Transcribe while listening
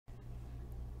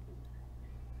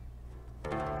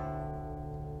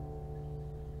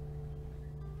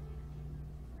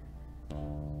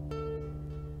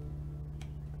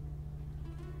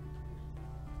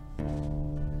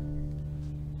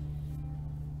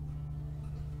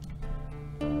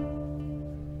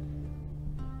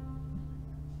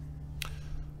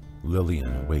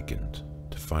Lillian awakened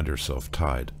to find herself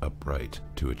tied upright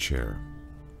to a chair.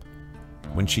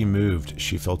 When she moved,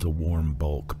 she felt a warm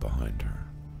bulk behind her,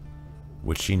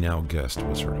 which she now guessed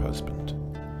was her husband.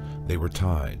 They were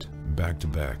tied, back to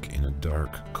back, in a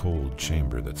dark, cold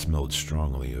chamber that smelled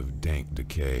strongly of dank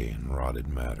decay and rotted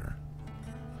matter.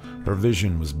 Her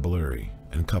vision was blurry,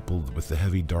 and coupled with the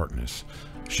heavy darkness,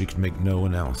 she could make no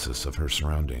analysis of her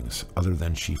surroundings, other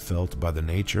than she felt by the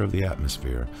nature of the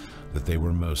atmosphere that they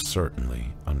were most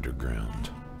certainly underground.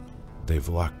 "They've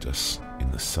locked us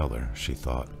in the cellar," she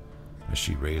thought, as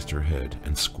she raised her head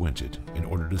and squinted in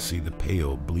order to see the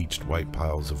pale, bleached white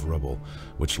piles of rubble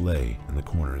which lay in the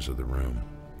corners of the room.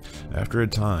 After a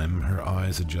time, her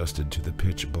eyes adjusted to the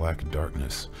pitch-black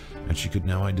darkness, and she could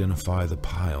now identify the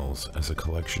piles as a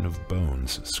collection of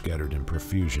bones scattered in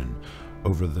profusion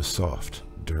over the soft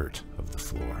dirt of the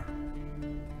floor.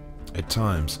 At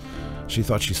times, she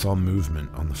thought she saw movement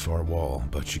on the far wall,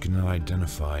 but she could not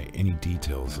identify any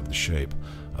details of the shape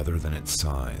other than its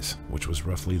size, which was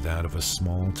roughly that of a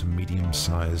small to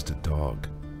medium-sized dog.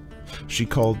 She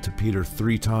called to Peter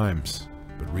 3 times,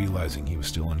 but realizing he was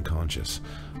still unconscious,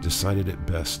 decided it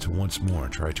best to once more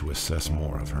try to assess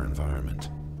more of her environment.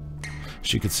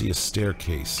 She could see a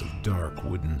staircase of dark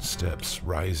wooden steps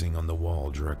rising on the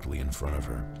wall directly in front of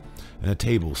her, and a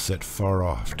table set far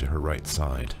off to her right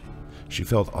side. She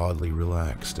felt oddly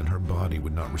relaxed, and her body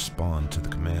would not respond to the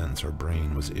commands her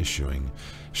brain was issuing.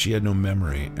 She had no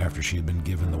memory after she had been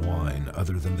given the wine,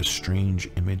 other than the strange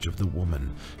image of the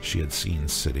woman she had seen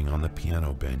sitting on the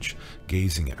piano bench,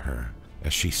 gazing at her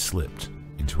as she slipped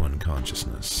into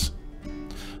unconsciousness.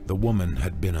 The woman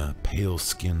had been a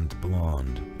pale-skinned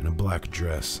blonde in a black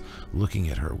dress, looking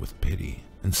at her with pity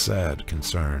and sad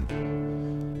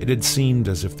concern. It had seemed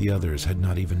as if the others had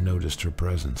not even noticed her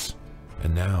presence.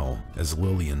 And now, as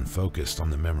Lillian focused on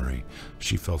the memory,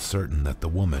 she felt certain that the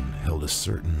woman held a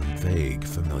certain vague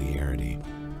familiarity.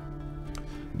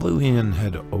 Lillian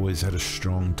had always had a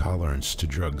strong tolerance to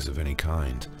drugs of any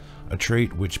kind, a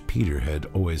trait which Peter had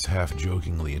always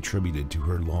half-jokingly attributed to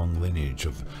her long lineage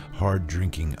of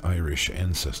hard-drinking Irish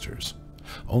ancestors.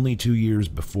 Only 2 years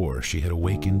before, she had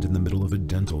awakened in the middle of a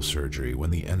dental surgery when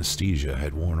the anesthesia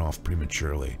had worn off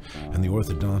prematurely, and the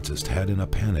orthodontist had, in a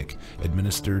panic,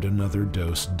 administered another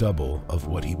dose double of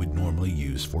what he would normally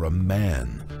use for a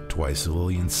man twice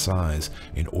Lillian's size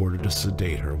in order to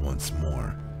sedate her once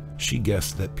more. She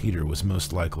guessed that Peter was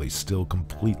most likely still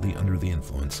completely under the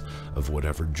influence of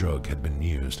whatever drug had been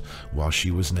used, while she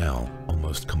was now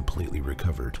almost completely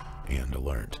recovered and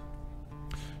alert.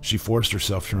 She forced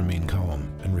herself to remain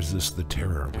calm and resist the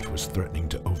terror which was threatening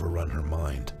to overrun her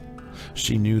mind.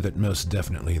 She knew that most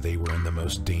definitely they were in the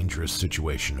most dangerous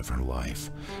situation of her life,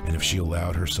 and if she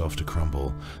allowed herself to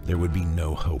crumble, there would be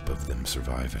no hope of them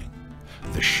surviving.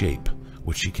 The shape,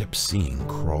 which she kept seeing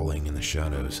crawling in the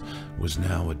shadows, was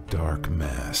now a dark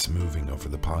mass moving over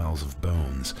the piles of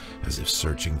bones, as if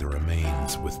searching the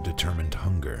remains with determined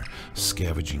hunger,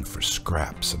 scavenging for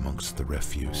scraps amongst the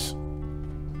refuse.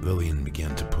 Lillian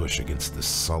began to push against the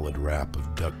solid wrap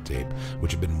of duct tape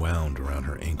which had been wound around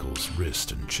her ankles,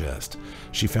 wrist, and chest.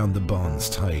 She found the bonds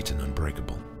tight and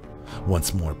unbreakable.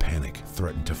 Once more panic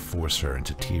threatened to force her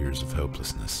into tears of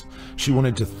hopelessness. She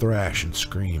wanted to thrash and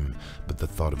scream, but the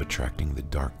thought of attracting the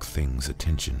dark thing's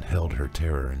attention held her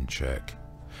terror in check.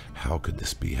 How could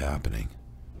this be happening?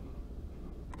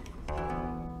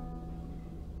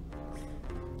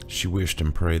 She wished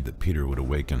and prayed that Peter would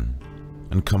awaken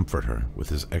and comfort her with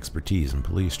his expertise in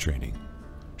police training.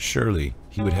 Surely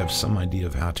he would have some idea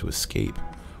of how to escape,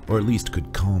 or at least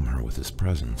could calm her with his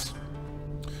presence.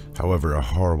 However, a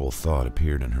horrible thought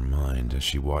appeared in her mind as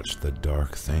she watched the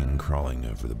dark thing crawling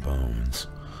over the bones.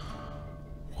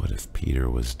 What if Peter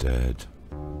was dead?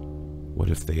 What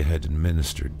if they had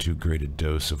administered too great a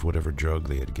dose of whatever drug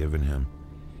they had given him,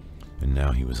 and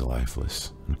now he was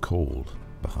lifeless and cold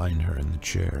behind her in the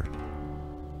chair?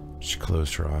 She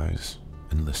closed her eyes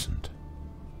and listened.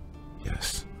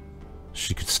 Yes,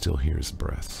 she could still hear his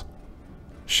breath,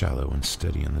 shallow and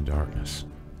steady in the darkness.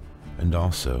 And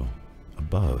also,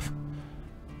 above,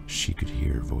 she could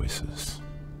hear voices.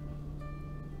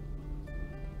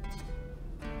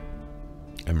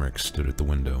 Emmerich stood at the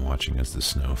window watching as the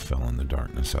snow fell in the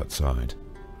darkness outside.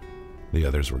 The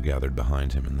others were gathered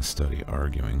behind him in the study,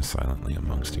 arguing silently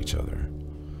amongst each other.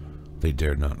 They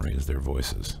dared not raise their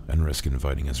voices and risk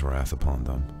inviting his wrath upon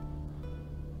them.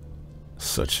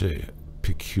 "Such a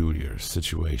peculiar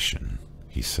situation,"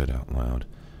 he said out loud,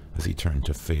 as he turned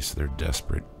to face their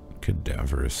desperate,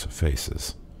 cadaverous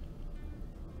faces.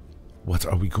 "What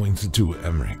are we going to do,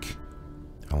 Emmerich?"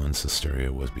 Alan's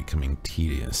hysteria was becoming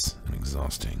tedious and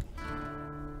exhausting.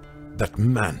 "That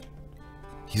man!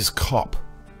 He's a cop.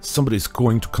 Somebody's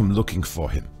going to come looking for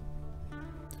him.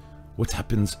 What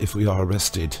happens if we are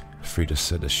arrested? Frida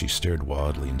said as she stared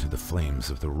wildly into the flames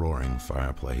of the roaring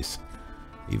fireplace.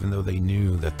 Even though they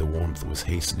knew that the warmth was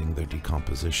hastening their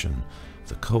decomposition,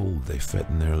 the cold they felt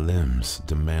in their limbs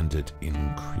demanded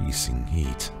increasing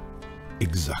heat.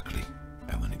 Exactly,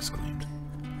 Alan exclaimed.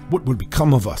 What will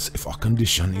become of us if our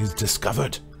condition is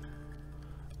discovered?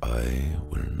 I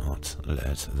will not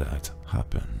let that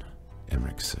happen,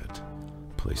 Emmerich said,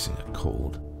 placing a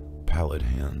cold, pallid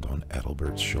hand on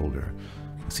Adalbert's shoulder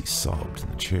as he sobbed in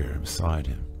the chair beside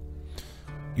him.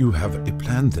 You have a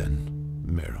plan then,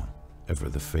 Meryl, ever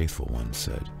the faithful one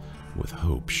said, with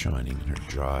hope shining in her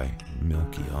dry,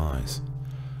 milky eyes.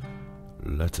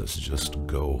 Let us just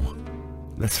go.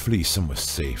 Let's flee somewhere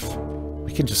safe.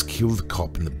 We can just kill the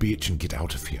cop and the bitch and get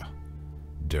out of here.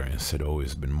 Darius had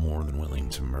always been more than willing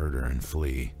to murder and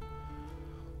flee.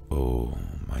 Oh,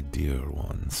 my dear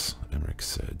ones, Emmerich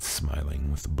said,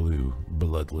 smiling with blue,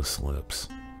 bloodless lips.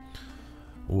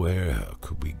 Where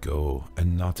could we go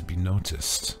and not be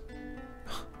noticed?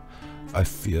 I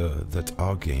fear that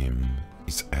our game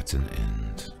is at an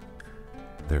end.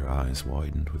 Their eyes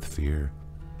widened with fear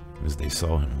as they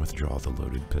saw him withdraw the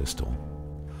loaded pistol.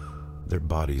 Their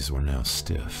bodies were now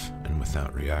stiff and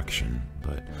without reaction,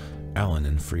 but Alan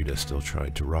and Frida still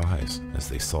tried to rise as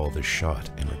they saw the shot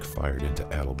Emmerich fired into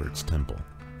Adalbert's temple.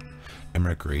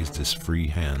 Emmerich raised his free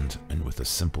hand and with a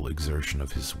simple exertion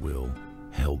of his will,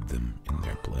 held them in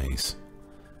their place.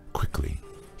 Quickly,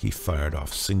 he fired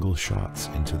off single shots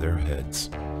into their heads,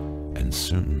 and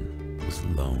soon was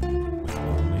alone with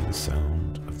only the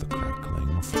sound of the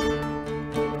crackling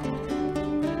fire.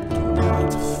 Do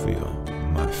not fear,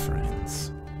 my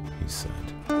friends, he said,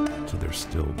 to their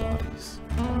still bodies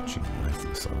and watching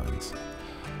lifeless eyes.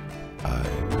 I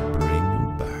will bring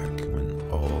you back when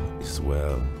all is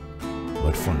well,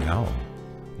 but for now,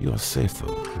 you are safer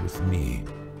with me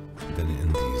than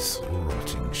in these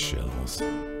rotting shells.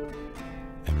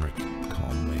 Emmerich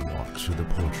calmly walked to the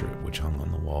portrait which hung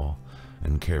on the wall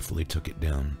and carefully took it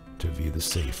down to view the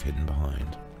safe hidden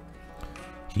behind.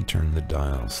 He turned the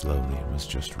dial slowly and was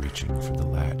just reaching for the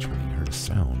latch when he heard a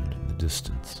sound in the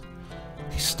distance.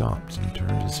 He stopped and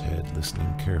turned his head,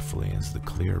 listening carefully as the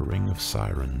clear ring of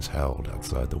sirens howled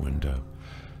outside the window.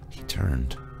 He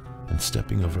turned and,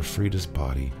 stepping over Frida's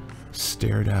body,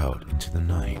 stared out into the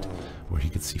night where he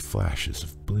could see flashes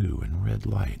of blue and red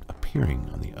light appearing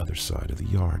on the other side of the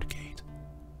yard gate.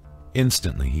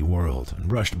 Instantly he whirled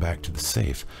and rushed back to the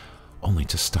safe, only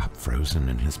to stop frozen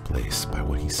in his place by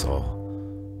what he saw.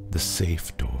 The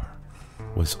safe door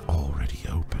was already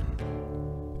open,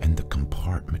 and the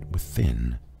compartment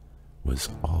within was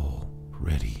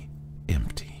already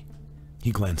empty.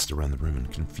 He glanced around the room in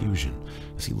confusion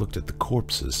as he looked at the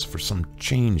corpses for some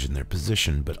change in their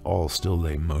position, but all still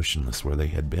lay motionless where they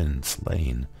had been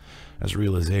slain. As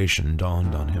realization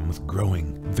dawned on him with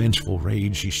growing, vengeful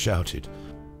rage, he shouted,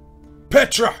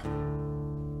 Petra!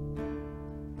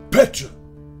 Petra!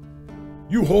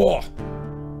 You whore!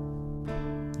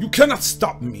 You cannot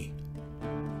stop me!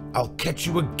 I'll catch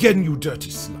you again, you dirty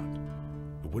slut!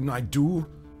 But when I do,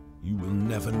 you will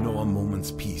never know a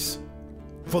moment's peace.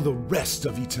 For the rest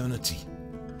of eternity.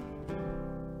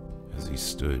 As he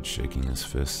stood shaking his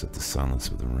fists at the silence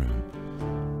of the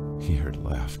room, he heard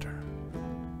laughter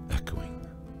echoing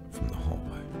from the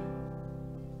hallway.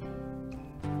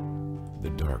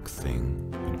 The dark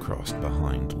thing had crossed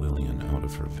behind Lillian out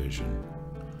of her vision.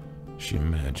 She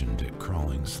imagined it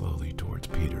crawling slowly towards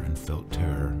Peter and felt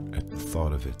terror at the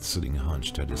thought of it sitting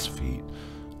hunched at his feet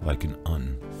like an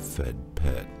unfed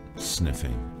pet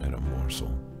sniffing at a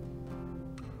morsel.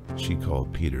 She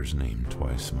called Peter's name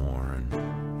twice more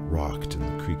and rocked in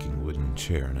the creaking wooden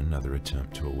chair in another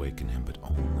attempt to awaken him, but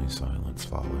only silence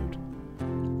followed.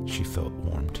 She felt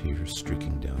warm tears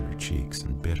streaking down her cheeks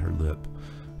and bit her lip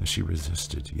as she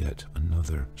resisted yet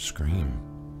another scream.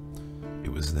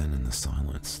 It was then in the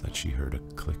silence that she heard a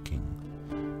clicking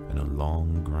and a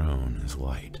long groan as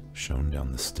light shone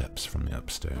down the steps from the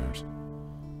upstairs.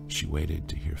 She waited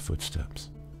to hear footsteps,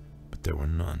 but there were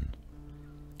none.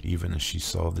 Even as she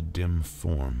saw the dim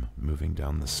form moving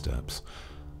down the steps,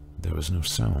 there was no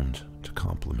sound to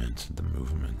complement the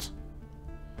movement.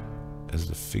 As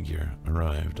the figure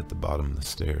arrived at the bottom of the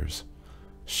stairs,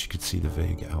 she could see the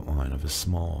vague outline of a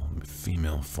small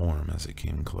female form as it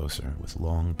came closer, with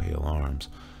long pale arms,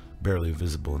 barely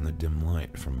visible in the dim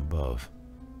light from above.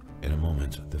 In a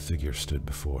moment, the figure stood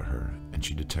before her, and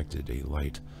she detected a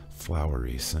light,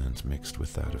 flowery scent mixed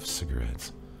with that of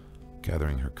cigarettes.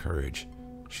 Gathering her courage,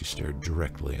 she stared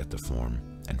directly at the form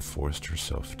and forced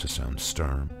herself to sound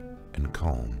stern and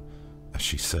calm as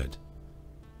she said,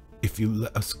 If you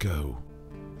let us go,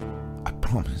 I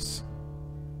promise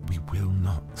we will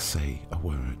not say a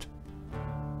word.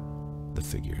 The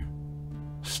figure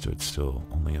stood still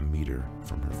only a meter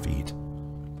from her feet,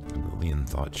 and Lillian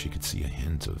thought she could see a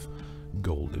hint of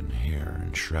golden hair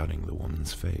enshrouding the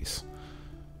woman's face.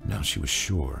 Now she was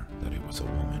sure that it was a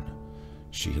woman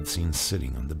she had seen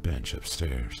sitting on the bench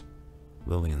upstairs.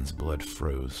 Lillian's blood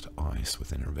froze to ice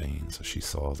within her veins as she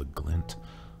saw the glint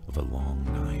of a long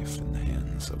knife in the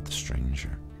hands of the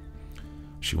stranger.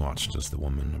 She watched as the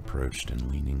woman approached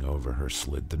and, leaning over her,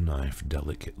 slid the knife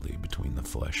delicately between the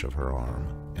flesh of her arm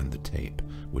and the tape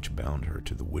which bound her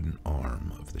to the wooden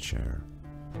arm of the chair.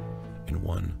 In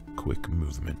one quick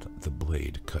movement, the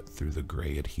blade cut through the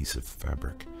gray adhesive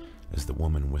fabric as the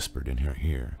woman whispered in her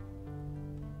ear,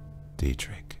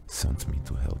 "Dietrich sent me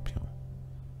to help you."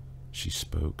 She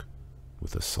spoke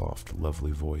with a soft,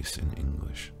 lovely voice in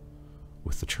English,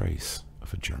 with a trace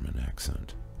of a German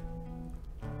accent.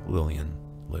 Lillian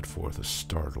let forth a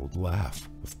startled laugh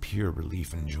of pure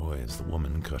relief and joy as the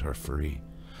woman cut her free.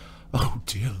 "Oh,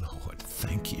 dear Lord,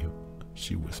 thank you,"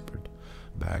 she whispered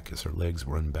back as her legs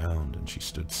were unbound and she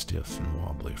stood stiff and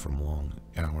wobbly from long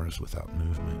hours without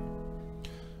movement.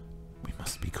 "We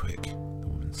must be quick," the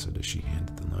woman said as she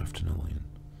handed the knife to Lillian.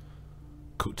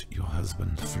 "Cut your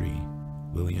husband free."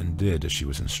 Lillian did as she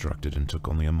was instructed and took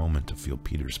only a moment to feel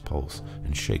Peter's pulse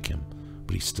and shake him,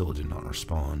 but he still did not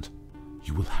respond.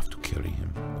 "You will have to carry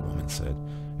him," the woman said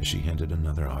as she handed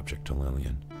another object to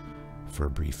Lillian. For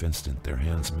a brief instant their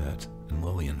hands met, and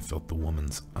Lillian felt the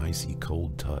woman's icy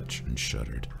cold touch and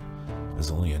shuddered.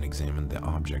 As Lillian examined the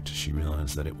object, she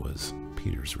realized that it was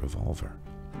Peter's revolver.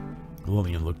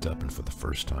 Lillian looked up, and for the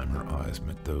first time her eyes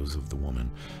met those of the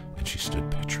woman, and she stood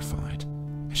petrified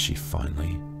as she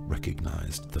finally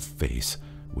recognized the face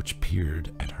which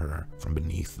peered at her from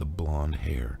beneath the blonde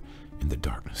hair in the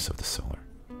darkness of the cellar.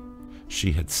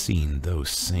 She had seen those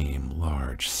same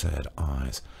large, sad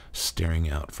eyes staring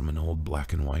out from an old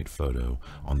black and white photo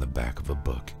on the back of a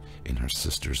book in her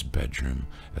sister's bedroom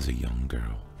as a young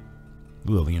girl.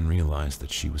 Lillian realized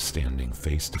that she was standing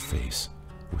face to face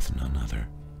with none other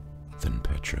than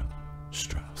Petra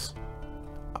Strauss.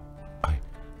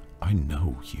 I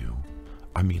know you.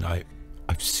 I mean,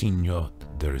 I've seen your...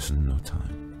 There is no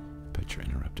time, Petra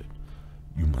interrupted.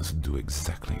 You must do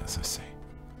exactly as I say.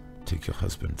 Take your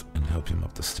husband and help him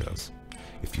up the stairs.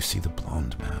 If you see the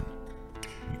blonde man,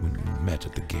 when you met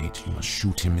at the gate, you must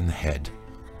shoot him in the head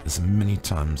as many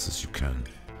times as you can.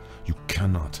 You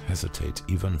cannot hesitate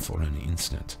even for an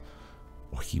instant,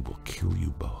 or he will kill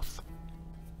you both.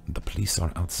 The police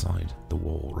are outside the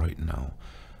wall right now,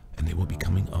 and they will be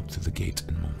coming up to the gate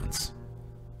in moments.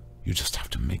 You just have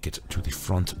to make it to the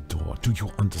front door. Do you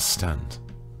understand?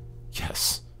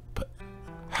 Yes, but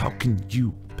how can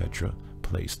you? Petra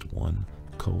placed one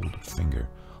cold finger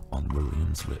on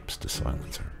Lillian's lips to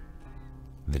silence her.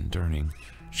 Then, turning,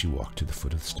 she walked to the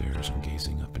foot of the stairs and,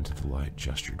 gazing up into the light,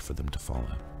 gestured for them to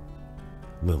follow.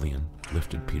 Lillian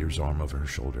lifted Peter's arm over her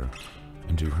shoulder,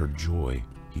 and to her joy,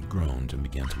 he groaned and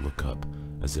began to look up,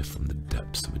 as if from the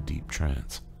depths of a deep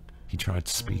trance. He tried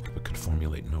to speak, but could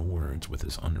formulate no words with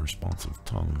his unresponsive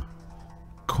tongue.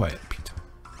 "Quiet, Peter.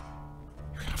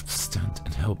 You have to stand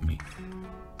and help me,"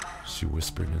 she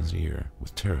whispered in his ear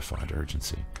with terrified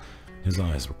urgency. His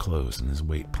eyes were closed and his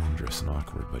weight ponderous and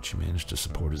awkward, but she managed to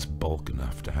support his bulk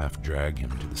enough to half drag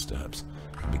him to the steps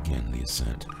and begin the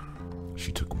ascent.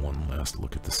 She took one last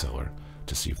look at the cellar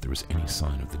to see if there was any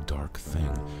sign of the dark thing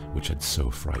which had so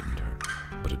frightened her,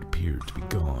 but it appeared to be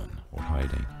gone or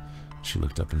hiding. She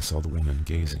looked up and saw the woman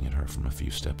gazing at her from a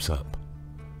few steps up.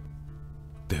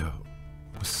 "There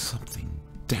was something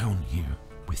down here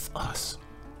with us,"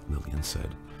 Lillian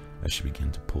said, as she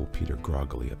began to pull Peter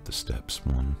groggily up the steps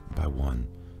one by one.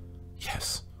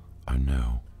 "Yes, I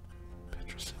know,"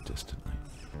 Petra said distantly.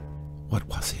 "What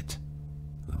was it?"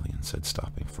 Lillian said,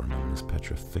 stopping for a moment as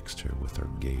Petra fixed her with her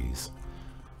gaze.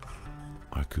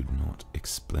 "I could not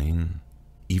explain,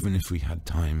 even if we had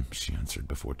time," she answered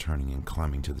before turning and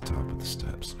climbing to the top of the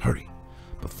steps. "Hurry,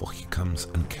 before he comes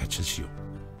and catches you."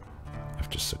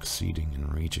 After succeeding in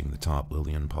reaching the top,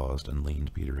 Lillian paused and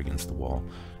leaned Peter against the wall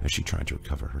as she tried to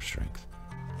recover her strength.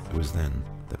 It was then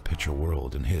that Petra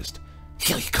whirled and hissed,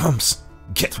 "Here he comes!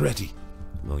 Get ready!"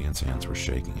 Lillian's hands were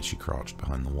shaking as she crouched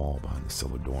behind the wall behind the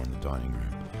cellar door in the dining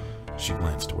room. She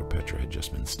glanced to where Petra had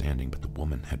just been standing, but the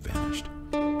woman had vanished.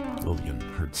 Lillian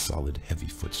heard solid, heavy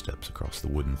footsteps across the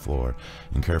wooden floor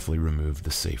and carefully removed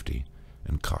the safety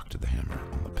and cocked the hammer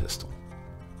on the pistol.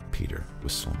 Peter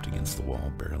was slumped against the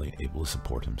wall, barely able to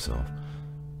support himself.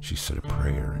 She said a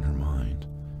prayer in her mind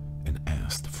and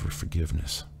asked for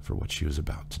forgiveness for what she was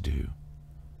about to do.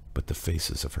 but the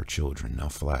faces of her children now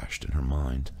flashed in her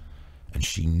mind, and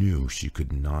she knew she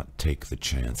could not take the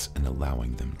chance in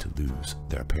allowing them to lose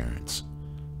their parents.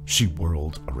 She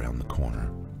whirled around the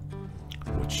corner.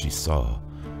 What she saw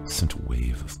sent a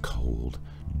wave of cold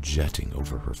jetting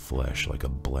over her flesh like a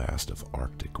blast of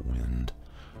Arctic wind.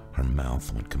 Her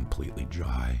mouth went completely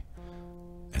dry,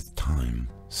 as time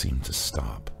seemed to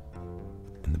stop.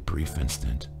 In the brief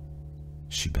instant,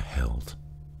 she beheld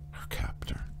her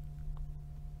captor.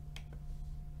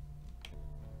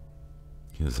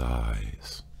 His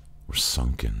eyes were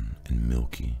sunken and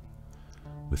milky,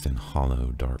 within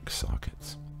hollow dark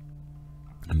sockets,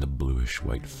 and a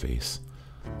bluish-white face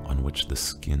on which the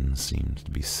skin seemed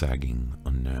to be sagging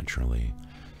unnaturally.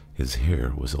 His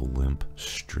hair was a limp,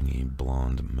 stringy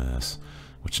blonde mess,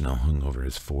 which now hung over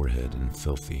his forehead in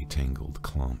filthy, tangled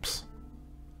clumps.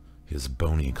 His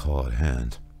bony, clawed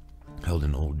hand held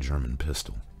an old German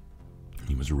pistol.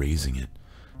 He was raising it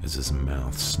as his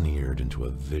mouth sneered into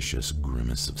a vicious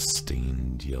grimace of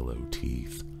stained yellow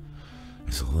teeth.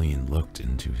 As Lillian looked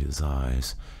into his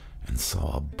eyes and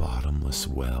saw a bottomless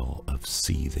well of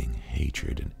seething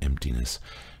hatred and emptiness,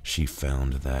 she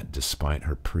found that, despite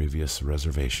her previous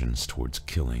reservations towards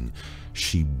killing,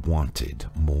 she wanted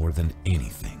more than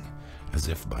anything, as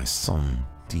if by some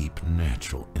deep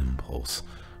natural impulse,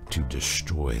 to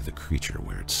destroy the creature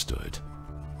where it stood.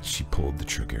 She pulled the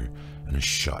trigger, and a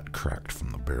shot cracked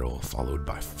from the barrel, followed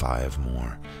by 5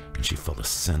 more, and she felt a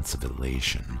sense of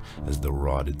elation as the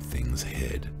rotted thing's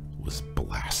head was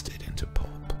blasted into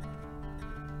pulp.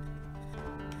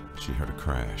 She heard a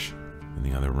crash in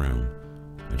the other room,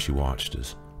 and she watched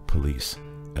as police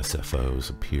SFOs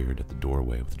appeared at the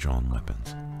doorway with drawn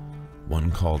weapons. One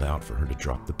called out for her to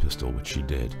drop the pistol, which she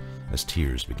did, as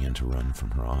tears began to run from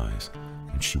her eyes,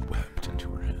 and she wept into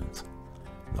her hands.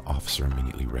 The officer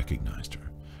immediately recognized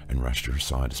her and rushed to her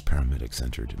side as paramedics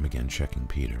entered and began checking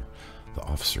Peter. The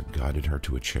officer guided her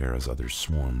to a chair as others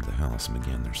swarmed the house and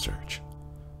began their search.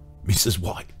 "Mrs.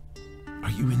 White,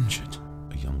 are you injured?"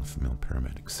 a young female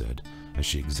paramedic said as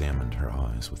she examined her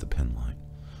eyes with a penlight.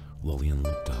 Lillian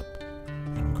looked up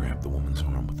and grabbed the woman's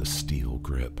arm with a steel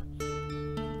grip.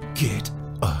 "Get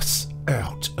us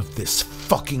out of this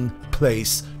fucking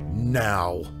place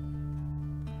now!"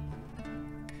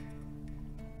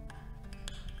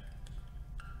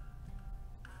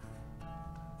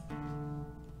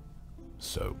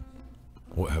 "So,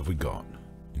 what have we got?"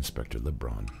 Inspector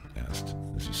Lebrun asked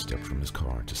as he stepped from his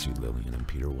car to see Lillian and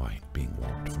Peter White being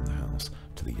walked from the house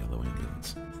to the yellow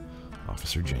ambulance.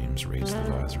 Officer James raised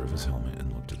the visor of his helmet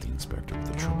and looked at the inspector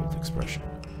with a troubled expression.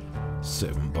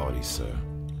 7 bodies, sir.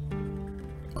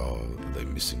 Are they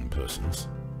missing persons?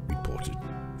 Reported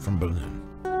from Berlin.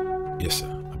 Yes,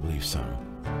 sir, I believe so.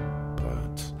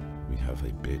 But we have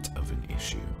a bit of an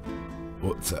issue.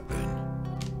 What's that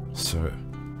then? Sir,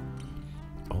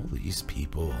 all these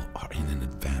people are in an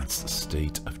advanced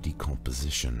state of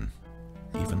decomposition.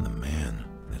 Even the man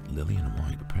that Lillian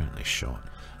White apparently shot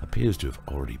appears to have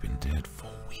already been dead for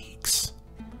weeks.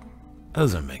 That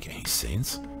doesn't make any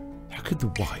sense. How could the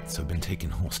Whites have been taken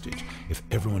hostage if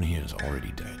everyone here is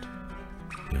already dead?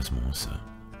 There's more, sir.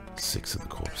 6 of the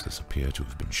corpses appear to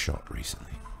have been shot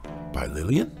recently. By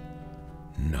Lillian?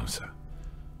 No, sir.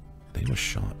 They were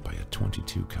shot by a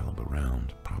 .22 caliber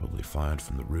round, probably fired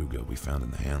from the Ruger we found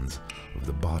in the hands of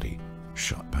the body,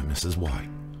 shot by Mrs. White.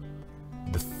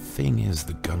 The thing is,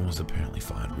 the gun was apparently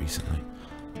fired recently.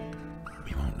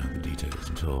 We won't know the details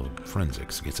until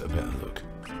forensics gets a better look.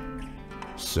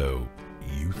 So,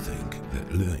 you think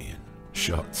that Lillian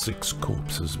shot 6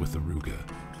 corpses with the Ruger,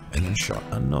 and then shot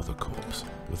another corpse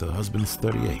with her husband's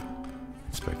 .38?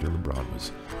 Inspector Lebrun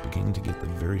was beginning to get the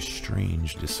very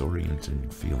strange,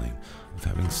 disorienting feeling of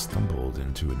having stumbled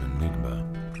into an enigma.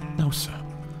 No, sir.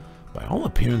 By all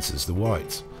appearances, the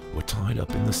Whites were tied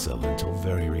up in the cellar until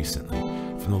very recently.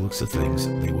 From the looks of things,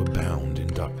 they were bound in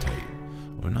duct tape.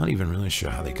 We're not even really sure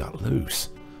how they got loose.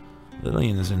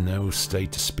 Lillian is in no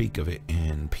state to speak of it,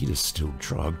 and Peter's still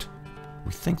drugged.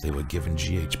 We think they were given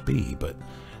GHB, but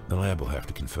the lab will have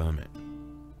to confirm it.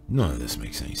 None of this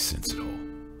makes any sense at all.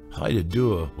 Haida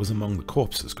Dur was among the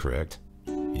corpses, correct?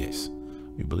 Yes,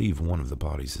 we believe one of the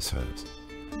bodies is hers.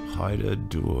 Haida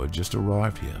Dur just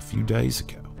arrived here a few days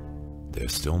ago.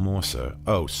 There's still more, sir.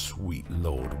 Oh, sweet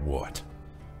Lord, what?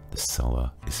 The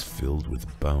cellar is filled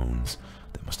with bones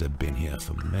that must have been here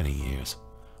for many years.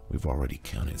 We've already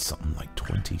counted something like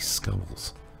 20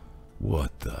 skulls.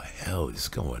 What the hell is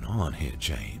going on here,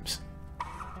 James?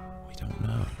 We don't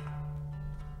know.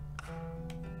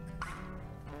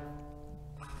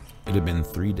 It had been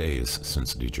 3 days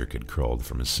since Dietrich had crawled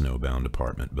from his snowbound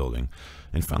apartment building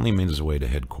and finally made his way to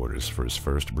headquarters for his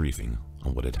first briefing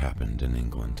on what had happened in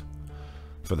England.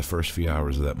 For the first few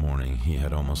hours of that morning, he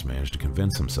had almost managed to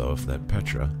convince himself that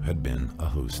Petra had been a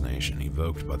hallucination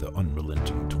evoked by the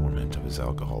unrelenting torment of his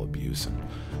alcohol abuse and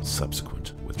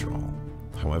subsequent withdrawal.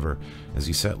 However, as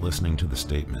he sat listening to the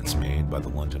statements made by the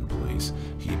London police,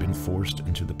 he had been forced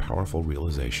into the powerful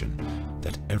realization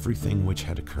that everything which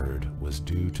had occurred was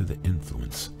due to the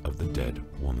influence of the dead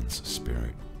woman's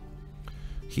spirit.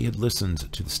 He had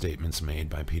listened to the statements made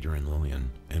by Peter and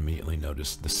Lillian and immediately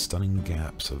noticed the stunning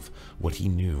gaps of what he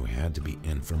knew had to be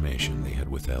information they had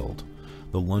withheld.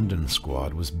 The London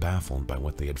squad was baffled by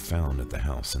what they had found at the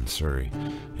house in Surrey,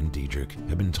 and Dietrich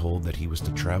had been told that he was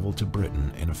to travel to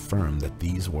Britain and affirm that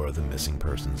these were the missing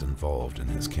persons involved in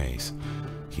his case.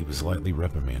 He was lightly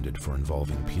reprimanded for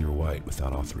involving Peter White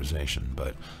without authorization,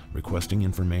 but requesting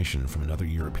information from another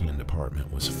European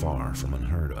department was far from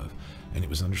unheard of, and it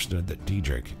was understood that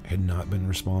Dietrich had not been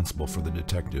responsible for the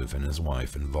detective and his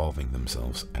wife involving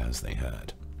themselves as they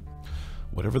had.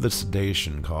 Whatever the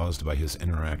sedation caused by his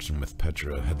interaction with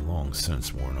Petra had long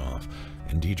since worn off,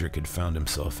 and Dietrich had found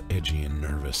himself edgy and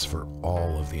nervous for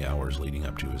all of the hours leading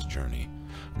up to his journey.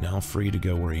 Now free to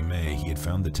go where he may, he had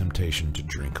found the temptation to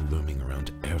drink looming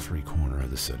around every corner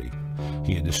of the city.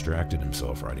 He had distracted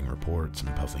himself writing reports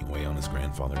and puffing away on his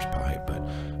grandfather's pipe, but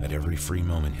at every free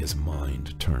moment his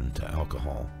mind turned to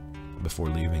alcohol. Before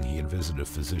leaving, he had visited a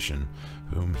physician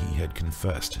whom he had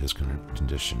confessed his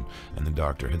condition, and the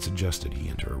doctor had suggested he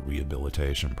enter a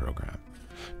rehabilitation program.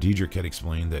 Dietrich had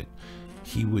explained that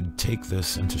he would take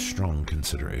this into strong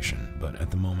consideration, but at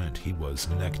the moment he was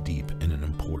neck-deep in an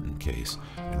important case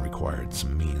and required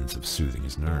some means of soothing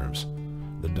his nerves.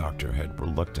 The doctor had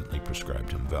reluctantly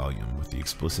prescribed him Valium with the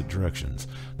explicit directions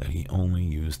that he only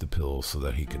use the pills so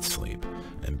that he could sleep,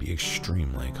 and be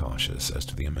extremely cautious as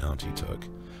to the amount he took.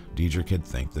 Dietrich had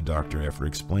thanked the doctor after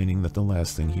explaining that the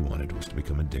last thing he wanted was to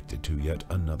become addicted to yet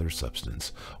another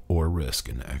substance or risk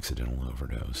an accidental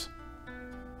overdose.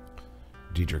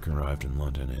 Dietrich arrived in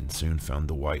London and soon found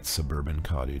the white suburban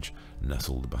cottage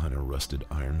nestled behind a rusted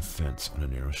iron fence on a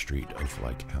narrow street of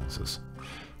like houses.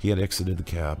 He had exited the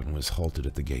cab and was halted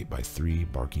at the gate by 3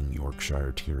 barking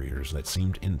Yorkshire terriers that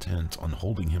seemed intent on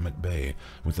holding him at bay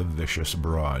with a vicious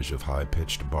barrage of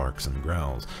high-pitched barks and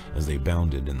growls as they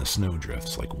bounded in the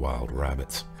snowdrifts like wild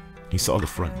rabbits. He saw the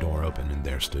front door open, and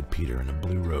there stood Peter in a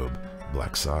blue robe,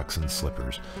 black socks and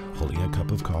slippers, holding a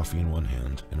cup of coffee in one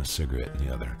hand and a cigarette in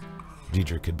the other.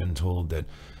 Dietrich had been told that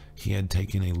he had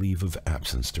taken a leave of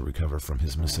absence to recover from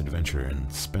his misadventure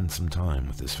and spend some time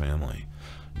with his family.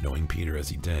 Knowing Peter as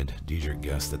he did, Dietrich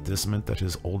guessed that this meant that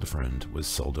his old friend was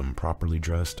seldom properly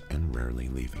dressed and rarely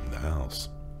leaving the house.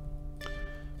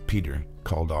 Peter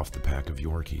called off the pack of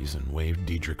Yorkies and waved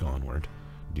Dietrich onward.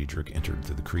 Dietrich entered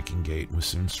through the creaking gate and was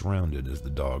soon surrounded as the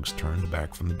dogs turned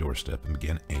back from the doorstep and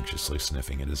began anxiously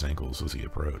sniffing at his ankles as he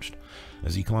approached.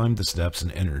 As he climbed the steps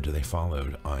and entered, they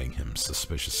followed, eyeing him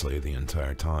suspiciously the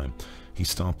entire time. He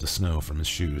stomped the snow from his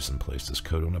shoes and placed his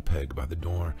coat on a peg by the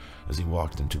door as he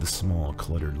walked into the small,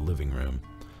 cluttered living room.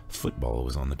 Football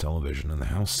was on the television, and the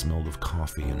house smelled of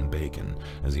coffee and bacon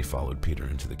as he followed Peter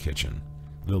into the kitchen.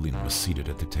 Lillian was seated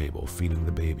at the table, feeding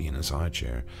the baby in his high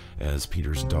chair, as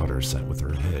Peter's daughter sat with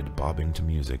her head bobbing to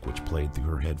music which played through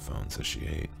her headphones as she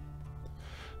ate.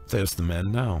 "There's the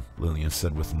man now," Lillian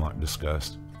said with mock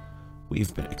disgust.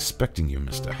 "We've been expecting you,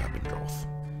 Mr. Habendroth."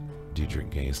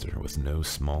 Dietrich gazed at her with no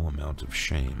small amount of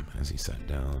shame as he sat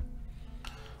down.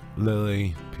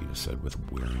 "Lily," Peter said with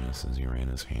weariness as he ran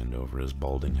his hand over his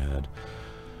balding head,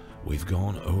 "we've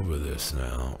gone over this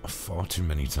now far too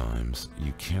many times.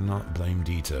 You cannot blame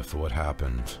Dieter for what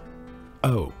happened."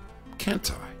 "Oh, can't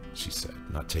I?" she said,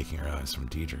 not taking her eyes from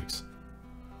Dietrich's.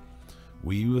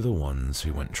 "We were the ones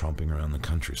who went tromping around the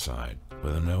countryside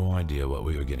with no idea what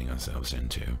we were getting ourselves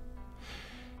into."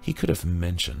 He could have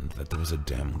mentioned that there was a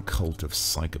damn cult of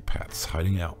psychopaths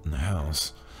hiding out in the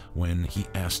house when he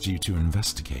asked you to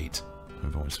investigate. Her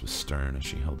voice was stern as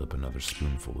she held up another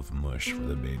spoonful of mush for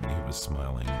the baby, who was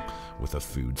smiling with a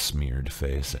food-smeared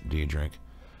face at Dietrich.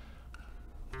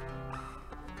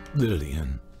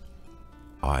 "Lillian,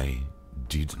 I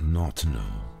did not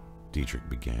know," Dietrich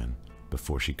began,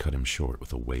 before she cut him short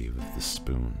with a wave of the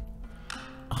spoon.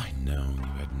 "I know you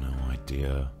had no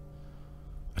idea.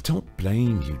 I don't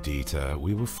blame you, Dieter.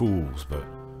 We were fools, but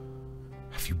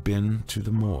have you been to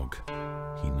the morgue?"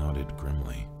 He nodded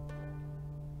grimly.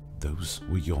 "Those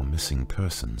were your missing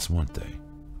persons, weren't they?"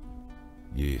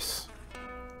 "Yes,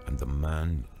 and the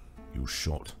man you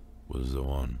shot was the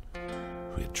one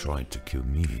who had tried to kill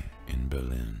me in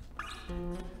Berlin."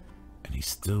 And he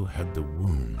still had the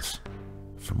wounds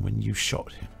from when you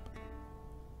shot him.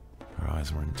 Her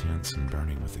eyes were intense and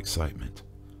burning with excitement.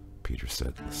 Peter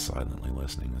said, silently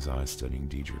listening, his eyes studying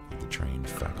Diedrich with the trained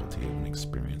faculty of an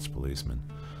experienced policeman.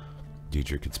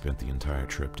 Diedrich had spent the entire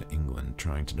trip to England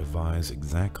trying to devise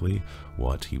exactly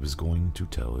what he was going to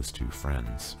tell his two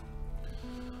friends.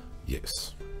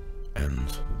 Yes,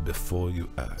 and before you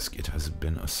ask, it has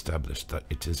been established that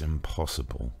it is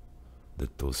impossible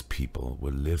that those people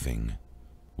were living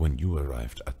when you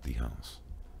arrived at the house.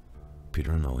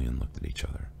 Peter and Lillian looked at each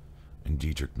other, and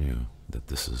Diedrich knew that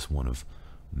this is one of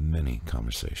many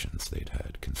conversations they'd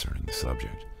had concerning the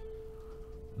subject.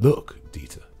 Look,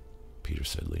 Dieter, Peter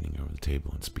said, leaning over the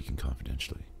table and speaking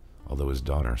confidentially, although his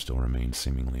daughter still remained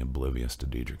seemingly oblivious to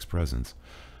Diedrich's presence.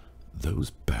 Those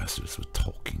bastards were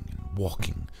talking and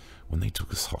walking when they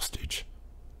took us hostage.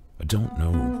 I don't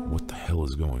know what the hell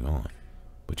is going on,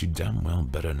 but you damn well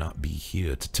better not be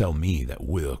here to tell me that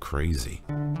we're crazy.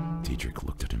 Diedrich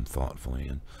looked at him thoughtfully,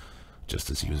 and just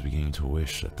as he was beginning to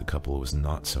wish that the couple was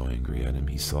not so angry at him,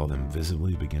 he saw them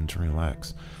visibly begin to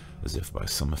relax, as if by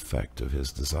some effect of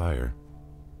his desire.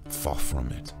 Far from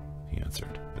it, he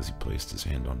answered, as he placed his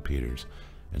hand on Peter's,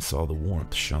 and saw the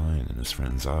warmth shine in his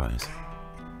friend's eyes.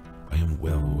 I am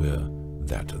well aware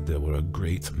that there were a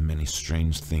great many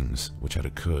strange things which had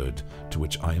occurred to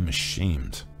which I am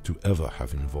ashamed to ever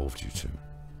have involved you to.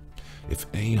 If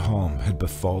any harm had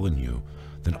befallen you,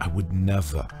 then I would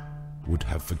never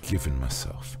have forgiven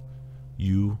myself.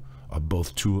 You are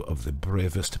both two of the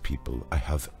bravest people I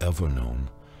have ever known,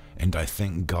 and I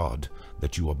thank God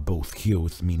that you are both here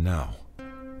with me now.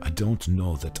 I don't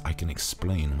know that I can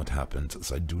explain what happened,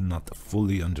 as I do not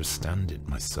fully understand it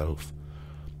myself,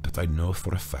 but I know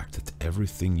for a fact that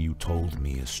everything you told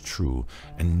me is true,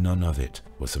 and none of it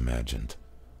was imagined.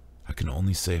 I can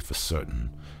only say for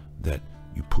certain that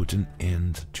you put an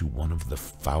end to one of the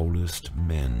foulest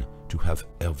men to have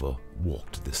ever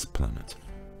walked this planet.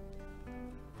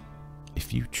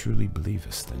 If you truly believe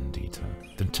us then,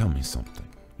 Dieter, then tell me something,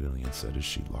 Lillian said as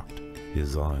she locked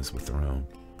his eyes with her own.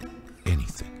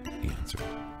 Anything, he answered,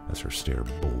 as her stare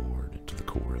bored into the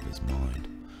core of his mind.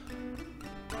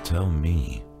 Tell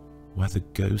me why the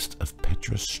ghost of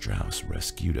Petra Strauss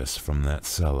rescued us from that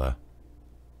cellar.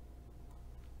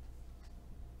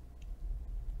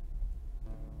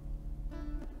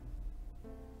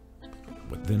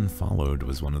 What then followed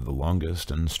was one of the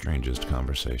longest and strangest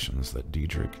conversations that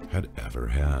Diedrich had ever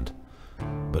had.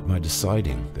 But by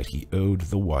deciding that he owed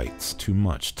the whites too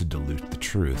much to dilute the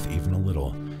truth even a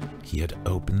little, he had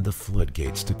opened the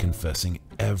floodgates to confessing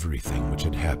everything which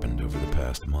had happened over the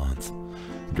past month.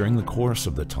 During the course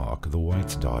of the talk, the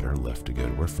white's daughter left to go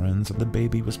to her friends, and the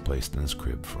baby was placed in his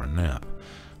crib for a nap.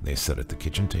 They sat at the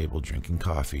kitchen table drinking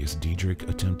coffee as Diedrich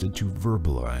attempted to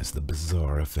verbalize the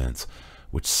bizarre events,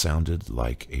 which sounded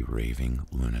like a raving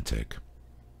lunatic.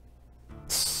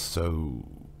 So,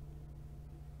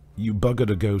 you buggered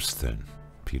a ghost then,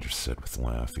 Peter said with a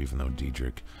laugh, even though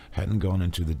Diedrich hadn't gone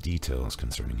into the details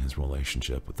concerning his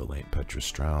relationship with the late Petra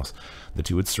Strauss. The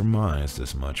two had surmised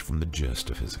as much from the gist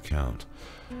of his account.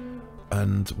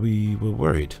 And we were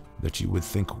worried that you would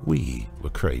think we were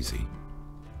crazy.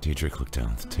 Diedrich looked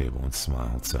down at the table and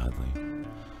smiled sadly.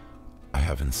 I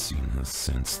haven't seen her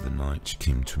since the night she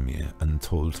came to me and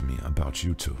told me about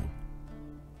you two.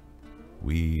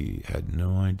 We had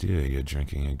no idea your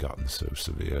drinking had gotten so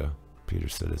severe, Peter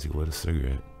said as he lit a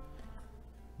cigarette.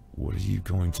 What are you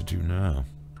going to do now?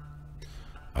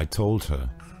 I told her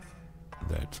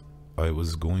that I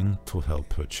was going to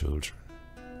help her children.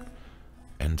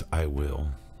 And I will.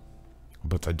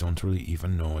 But I don't really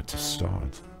even know where to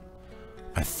start.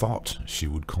 I thought she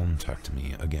would contact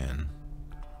me again.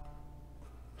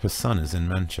 Her son is in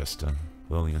Manchester,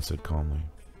 Lillian said calmly.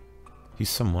 He's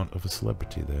somewhat of a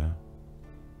celebrity there.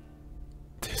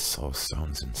 This all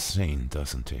sounds insane,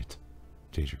 doesn't it?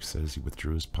 Diedrich said as he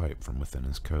withdrew his pipe from within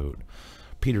his coat.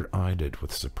 Peter eyed it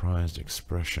with a surprised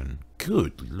expression.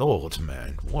 Good Lord,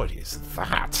 man, what is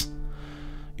that?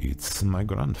 It's my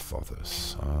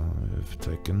grandfather's. I've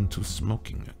taken to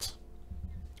smoking it.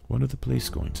 What are the police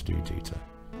going to do, Dieter?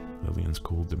 Lillian's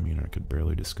cool demeanor could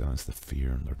barely disguise the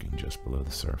fear lurking just below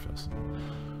the surface.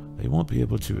 They won't be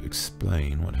able to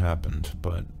explain what happened,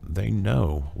 but they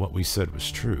know what we said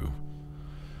was true.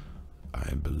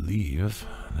 I believe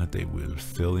that they will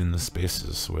fill in the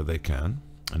spaces where they can,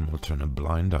 and will turn a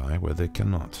blind eye where they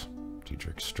cannot.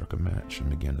 Diedrich struck a match and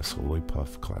began to slowly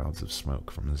puff clouds of smoke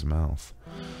from his mouth.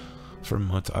 From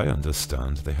what I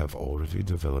understand, they have already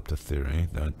developed a theory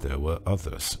that there were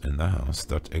others in the house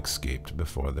that escaped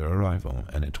before their arrival,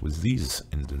 and it was these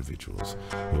individuals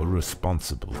who were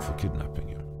responsible for kidnapping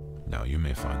you. Now, you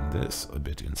may find this a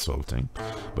bit insulting,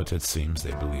 but it seems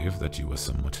they believe that you were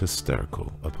somewhat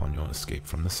hysterical upon your escape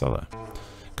from the cellar.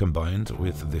 Combined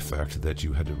with the fact that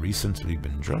you had recently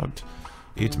been drugged,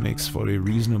 it makes for a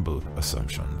reasonable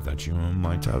assumption that you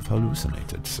might have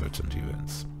hallucinated certain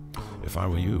events. If I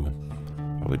were you,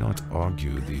 I would not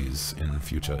argue these in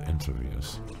future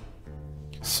interviews.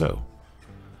 So,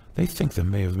 they think there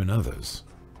may have been others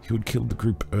who had killed the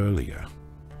group earlier,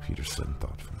 Peter said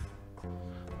thoughtfully.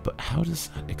 But how does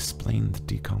that explain the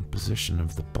decomposition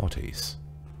of the bodies?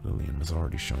 Lillian was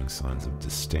already showing signs of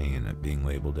disdain at being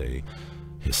labeled a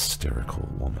hysterical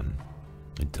woman.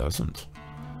 It doesn't.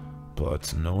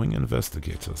 But knowing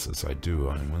investigators as I do,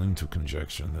 I am willing to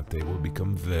conjecture that they will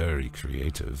become very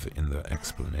creative in their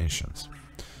explanations.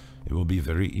 It will be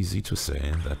very easy to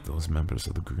say that those members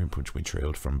of the group which we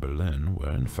trailed from Berlin were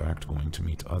in fact going to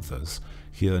meet others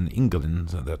here in England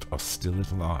that are still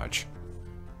at large.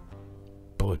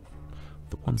 But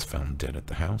the ones found dead at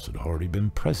the house had already been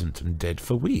present and dead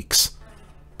for weeks.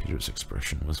 Peter's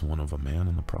expression was one of a man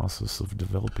in the process of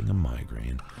developing a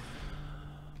migraine.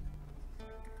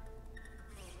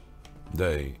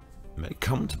 They may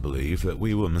come to believe that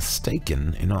we were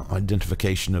mistaken in our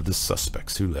identification of the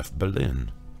suspects who left Berlin.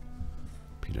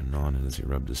 Peter nodded as he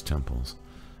rubbed his temples.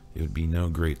 It would be no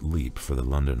great leap for the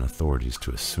London authorities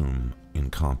to assume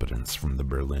incompetence from the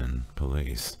Berlin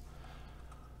police.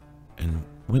 And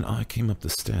when I came up the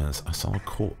stairs, I saw a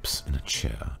corpse in a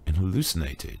chair and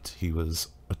hallucinated he was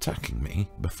attacking me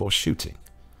before shooting.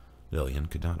 Lillian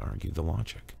could not argue the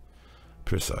logic.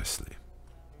 Precisely.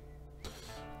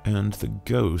 And the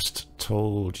ghost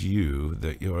told you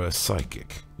that you're a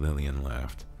psychic, Lillian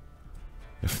laughed.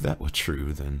 If that were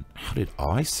true, then how did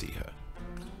I see her?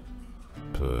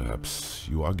 Perhaps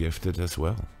you are gifted as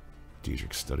well.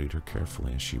 Diedrich studied her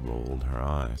carefully as she rolled her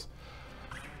eyes.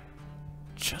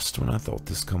 Just when I thought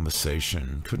this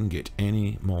conversation couldn't get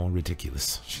any more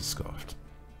ridiculous, she scoffed.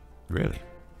 Really,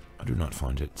 I do not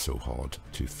find it so hard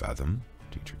to fathom,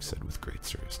 Diedrich said with great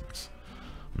seriousness.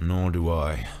 Nor do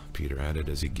I, Peter added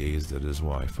as he gazed at his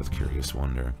wife with curious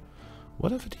wonder.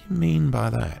 Whatever do you mean by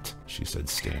that? She said,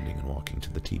 standing and walking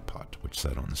to the teapot, which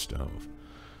sat on the stove.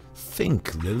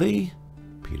 Think, Lily,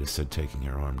 Peter said, taking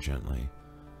her arm gently.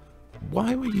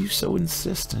 Why were you so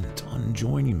insistent on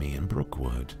joining me in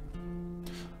Brookwood?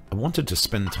 I wanted to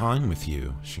spend time with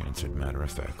you, she answered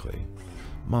matter-of-factly.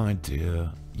 My dear,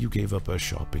 you gave up a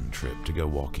shopping trip to go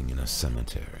walking in a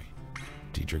cemetery.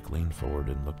 Diedrich leaned forward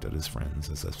and looked at his friends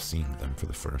as if seeing them for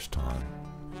the first time.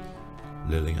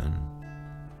 Lillian,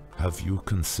 have you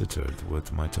considered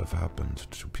what might have happened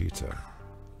to Peter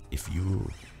if you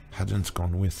hadn't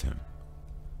gone with him?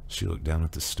 She looked down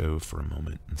at the stove for a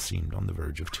moment and seemed on the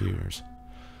verge of tears.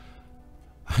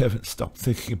 I haven't stopped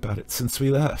thinking about it since we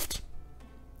left.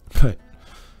 But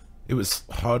it was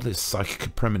hardly a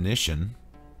psychic premonition.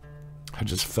 I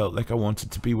just felt like I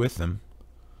wanted to be with him.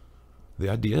 The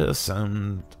idea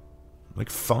sounded like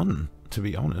fun, to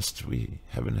be honest. We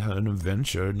haven't had an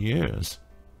adventure in years.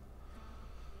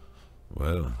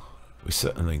 Well, we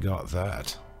certainly got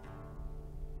that,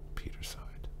 Peter sighed.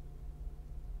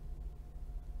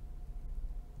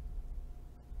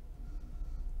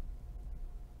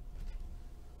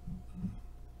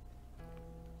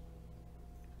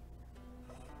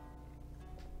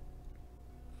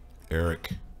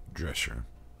 Eric Drescher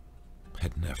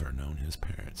had never known his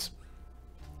parents.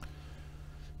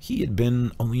 He had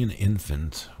been only an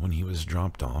infant when he was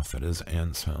dropped off at his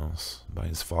aunt's house by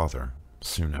his father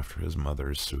soon after his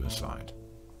mother's suicide.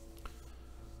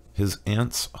 His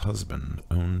aunt's husband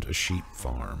owned a sheep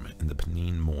farm in the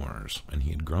Pennine Moors, and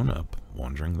he had grown up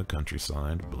wandering the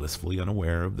countryside, blissfully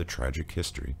unaware of the tragic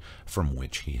history from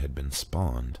which he had been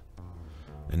spawned.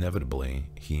 Inevitably,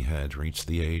 he had reached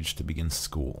the age to begin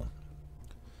school.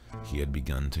 He had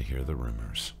begun to hear the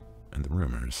rumors, and the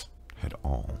rumors had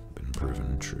all been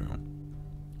proven true.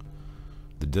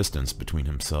 The distance between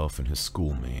himself and his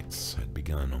schoolmates had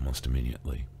begun almost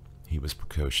immediately. He was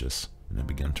precocious and had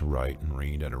begun to write and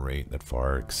read at a rate that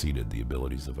far exceeded the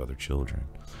abilities of other children.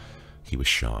 He was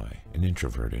shy and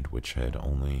introverted, which had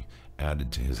only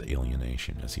added to his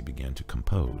alienation as he began to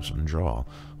compose and draw,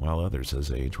 while others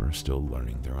his age were still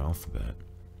learning their alphabet.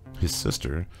 His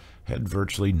sister had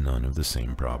virtually none of the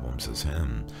same problems as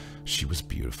him. She was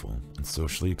beautiful and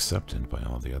socially accepted by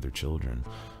all the other children.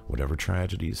 Whatever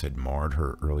tragedies had marred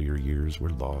her earlier years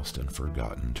were lost and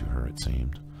forgotten to her, it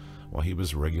seemed. While he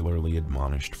was regularly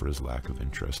admonished for his lack of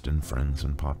interest in friends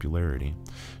and popularity,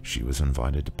 she was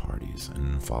invited to parties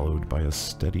and followed by a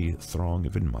steady throng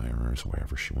of admirers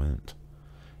wherever she went.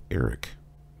 Eric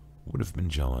would have been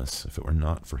jealous if it were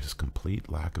not for his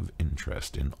complete lack of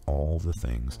interest in all the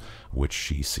things which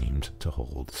she seemed to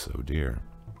hold so dear.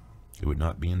 It would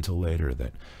not be until later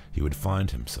that he would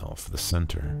find himself the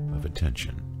center of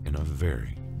attention in a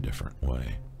very different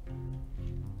way.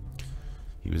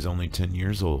 He was only 10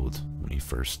 years old when he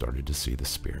first started to see the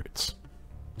spirits.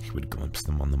 He would glimpse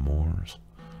them on the moors,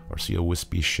 or see a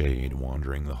wispy shade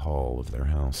wandering the hall of their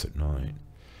house at night.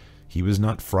 He was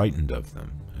not frightened of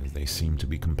them, as they seemed to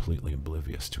be completely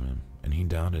oblivious to him, and he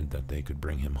doubted that they could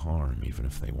bring him harm even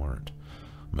if they weren't.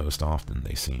 Most often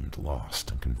they seemed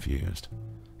lost and confused.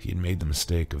 He had made the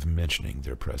mistake of mentioning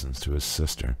their presence to his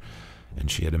sister, and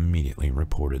she had immediately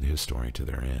reported his story to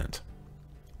their aunt.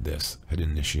 This had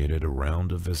initiated a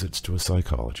round of visits to a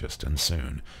psychologist, and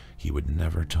soon he would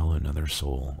never tell another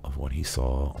soul of what he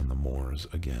saw on the moors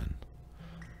again,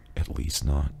 at least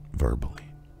not verbally.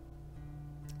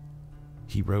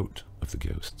 He wrote of the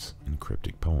ghosts in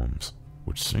cryptic poems,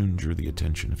 which soon drew the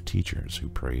attention of teachers who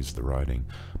praised the writing,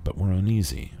 but were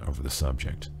uneasy over the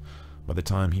subject. By the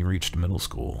time he reached middle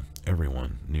school,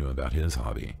 everyone knew about his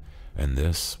hobby, and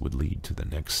this would lead to the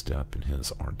next step in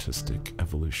his artistic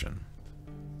evolution.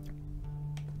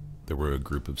 There were a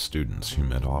group of students who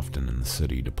met often in the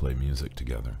city to play music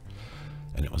together,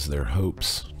 and it was their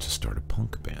hopes to start a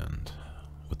punk band.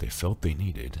 What they felt they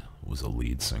needed was a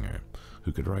lead singer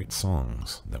who could write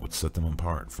songs that would set them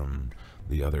apart from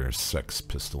the other Sex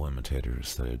Pistol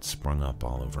imitators that had sprung up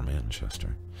all over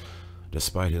Manchester.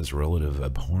 Despite his relative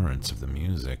abhorrence of the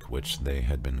music which they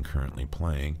had been currently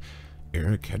playing,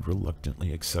 Eric had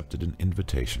reluctantly accepted an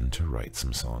invitation to write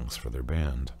some songs for their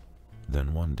band.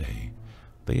 Then one day,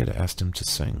 they had asked him to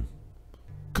sing.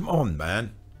 "Come on,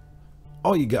 man.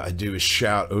 All you gotta do is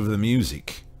shout over the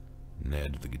music,"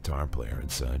 Ned, the guitar player,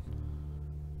 had said.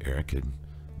 Eric had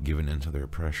given in to their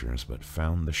pressures, but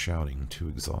found the shouting too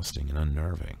exhausting and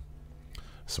unnerving.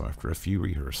 So after a few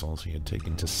rehearsals, he had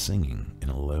taken to singing in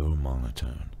a low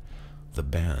monotone. The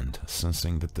band,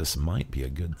 sensing that this might be a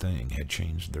good thing, had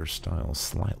changed their style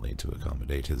slightly to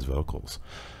accommodate his vocals.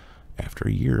 After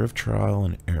a year of trial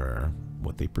and error,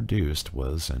 what they produced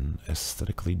was an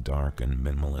aesthetically dark and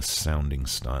minimalist-sounding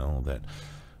style that,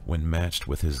 when matched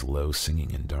with his low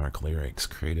singing and dark lyrics,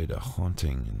 created a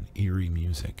haunting and eerie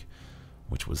music,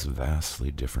 which was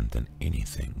vastly different than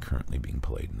anything currently being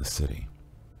played in the city.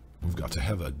 "We've got to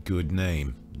have a good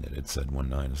name," Ned had said one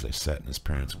night as they sat in his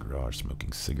parents' garage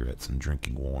smoking cigarettes and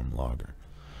drinking warm lager.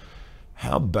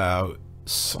 "How about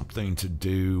something to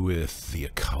do with the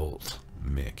occult?"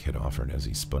 Mick had offered as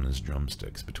he spun his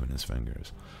drumsticks between his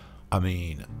fingers. "I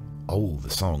mean, all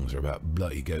the songs are about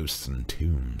bloody ghosts and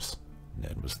tombs."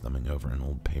 Ned was thumbing over an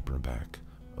old paperback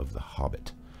of The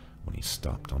Hobbit when he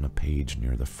stopped on a page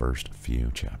near the first few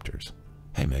chapters.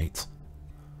 "Hey, mates,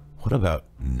 what about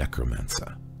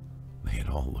Necromancer?" They had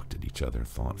all looked at each other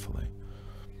thoughtfully.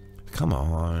 "Come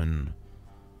on,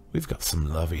 we've got some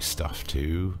lovely stuff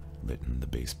too," Litton, the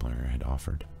bass player, had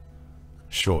offered.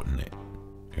 "Shorten it,"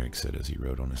 Eric said as he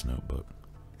wrote on his notebook.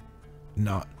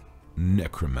 "Not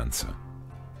Necromancer,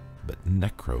 but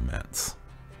Necromance."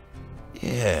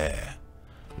 "Yeah,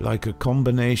 like a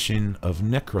combination of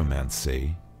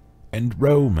necromancy and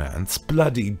romance.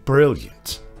 Bloody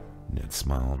brilliant," Ned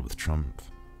smiled with triumph.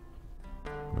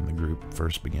 When the group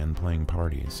first began playing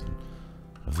parties, and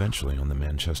eventually on the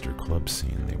Manchester club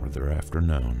scene, they were thereafter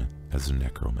known as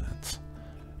Necromance,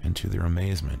 and to their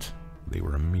amazement, they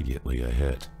were immediately a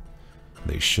hit.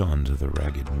 They shunned the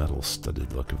ragged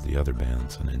metal-studded look of the other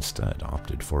bands and instead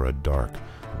opted for a dark,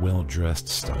 well-dressed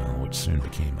style which soon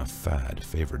became a fad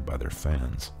favored by their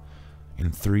fans. In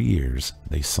 3 years,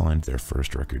 they signed their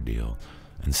first record deal,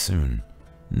 and soon,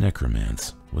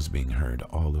 Necromance was being heard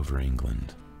all over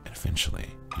England, and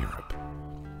eventually Europe.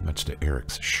 Much to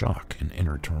Eric's shock and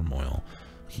inner turmoil,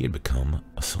 he had become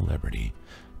a celebrity,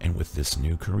 and with this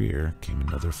new career came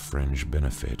another fringe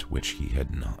benefit which he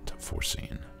had not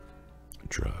foreseen: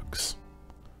 drugs.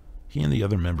 He and the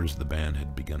other members of the band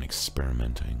had begun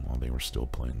experimenting while they were still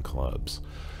playing clubs,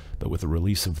 but with the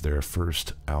release of their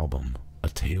first album, A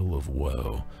Tale of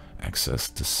Woe, access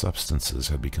to substances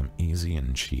had become easy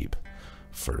and cheap.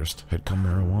 First had come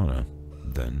marijuana,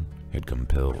 then had come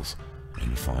pills,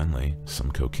 and finally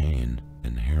some cocaine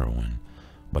and heroin.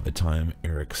 By the time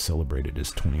Eric celebrated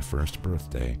his 21st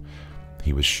birthday,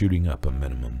 he was shooting up a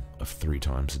minimum of 3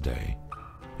 times a day,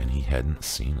 and he hadn't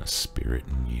seen a spirit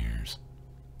in years.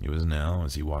 It was now,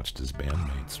 as he watched his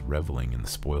bandmates reveling in the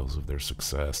spoils of their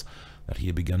success, that he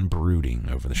had begun brooding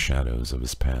over the shadows of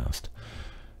his past.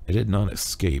 It had not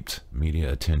escaped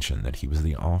media attention that he was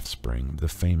the offspring of the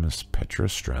famous Petra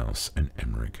Strauss and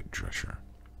Emmerich Drescher.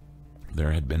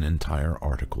 There had been entire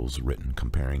articles written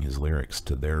comparing his lyrics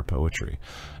to their poetry,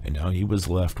 and now he was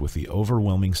left with the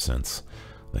overwhelming sense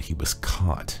that he was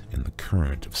caught in the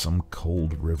current of some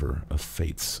cold river of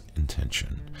fate's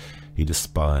intention. He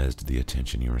despised the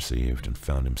attention he received and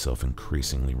found himself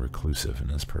increasingly reclusive in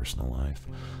his personal life.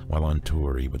 While on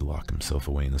tour, he would lock himself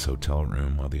away in his hotel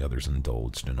room while the others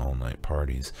indulged in all-night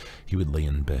parties. He would lay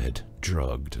in bed,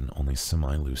 drugged and only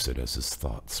semi-lucid as his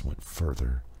thoughts went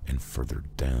further and further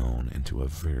down into a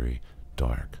very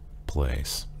dark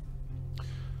place.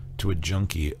 To a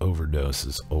junkie, overdose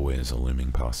is always a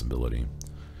looming possibility.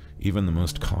 Even the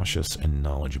most cautious and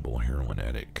knowledgeable heroin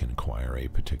addict can acquire a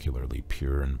particularly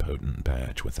pure and potent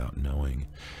patch without knowing.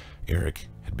 Eric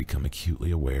had become acutely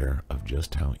aware of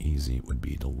just how easy it would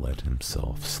be to let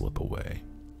himself slip away.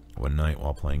 One night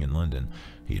while playing in London,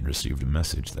 he had received a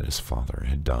message that his father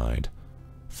had died.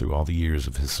 Through all the years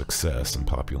of his success and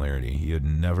popularity, he had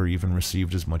never even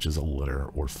received as much as a letter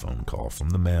or phone call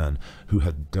from the man who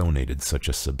had donated such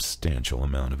a substantial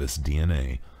amount of his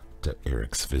DNA to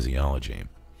Eric's physiology.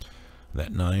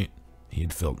 That night, he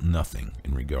had felt nothing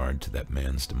in regard to that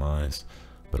man's demise,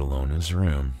 but alone in his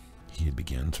room, he had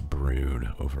begun to brood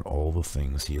over all the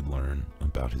things he had learned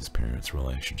about his parents'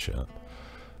 relationship.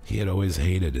 He had always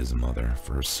hated his mother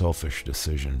for her selfish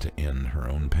decision to end her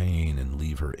own pain and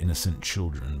leave her innocent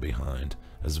children behind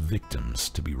as victims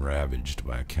to be ravaged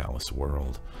by a callous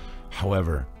world.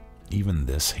 However, even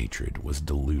this hatred was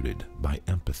diluted by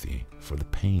empathy for the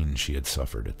pain she had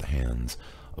suffered at the hands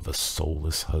of a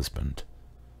soulless husband.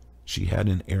 She had,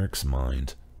 in Eric's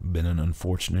mind, been an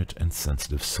unfortunate and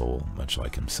sensitive soul, much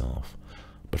like himself.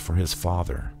 But for his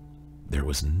father, there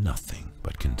was nothing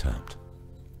but contempt.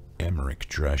 Emmerich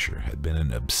Drescher had been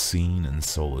an obscene and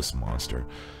soulless monster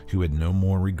who had no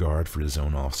more regard for his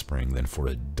own offspring than for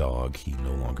a dog he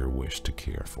no longer wished to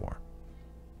care for.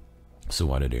 So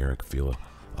why did Eric feel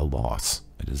a loss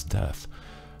at his death?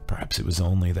 Perhaps it was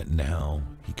only that now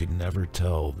he could never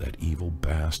tell that evil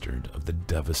bastard of the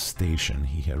devastation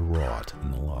he had wrought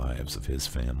in the lives of his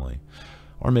family.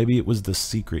 Or maybe it was the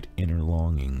secret inner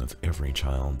longing of every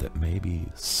child that maybe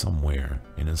somewhere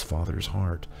in his father's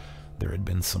heart there had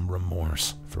been some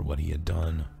remorse for what he had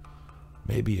done.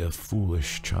 Maybe a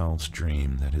foolish child's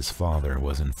dream that his father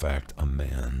was in fact a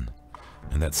man,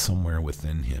 and that somewhere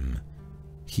within him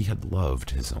he had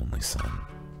loved his only son.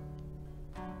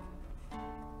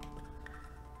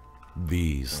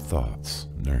 These thoughts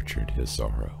nurtured his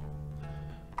sorrow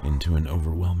into an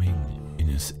overwhelming,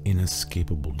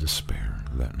 inescapable despair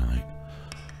that night.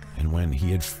 And when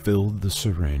he had filled the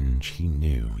syringe, he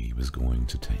knew he was going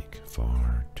to take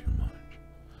far too much.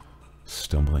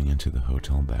 Stumbling into the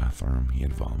hotel bathroom, he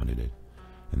had vomited it,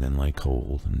 and then lay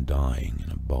cold and dying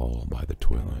in a ball by the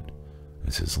toilet,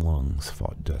 as his lungs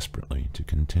fought desperately to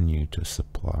continue to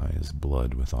supply his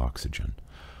blood with oxygen.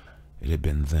 It had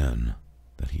been then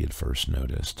that he had first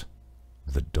noticed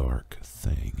the dark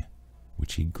thing,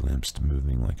 which he glimpsed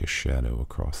moving like a shadow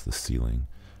across the ceiling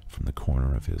from the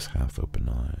corner of his half-open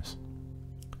eyes.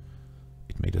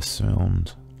 It made a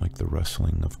sound like the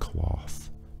rustling of cloth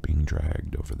being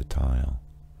dragged over the tile.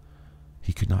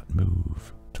 He could not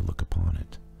move to look upon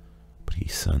it, but he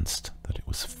sensed that it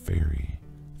was very,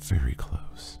 very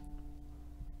close.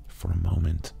 For a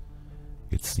moment,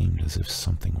 it seemed as if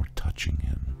something were touching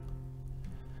him.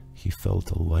 He felt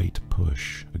a light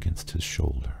push against his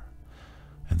shoulder,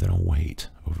 and then a weight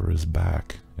over his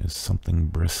back as something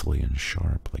bristly and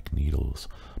sharp like needles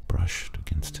brushed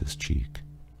against his cheek.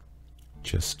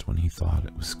 Just when he thought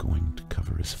it was going to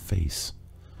cover his face,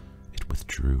 it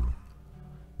withdrew,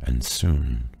 and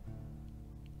soon,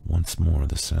 once more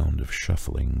the sound of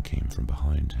shuffling came from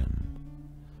behind him.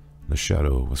 The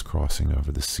shadow was crossing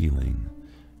over the ceiling,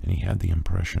 and he had the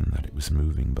impression that it was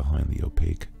moving behind the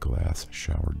opaque glass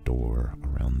shower door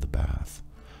around the bath.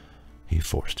 He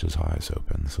forced his eyes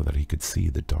open so that he could see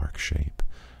the dark shape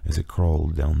as it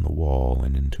crawled down the wall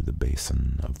and into the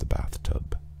basin of the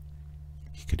bathtub.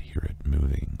 He could hear it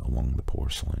moving along the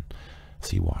porcelain as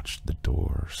he watched the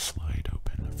door slide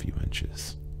open a few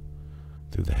inches.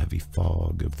 Through the heavy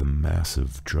fog of the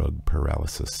massive drug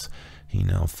paralysis, he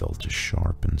now felt a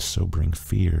sharp and sobering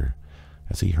fear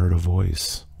as he heard a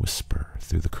voice whisper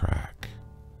through the crack.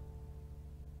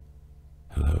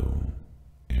 "Hello,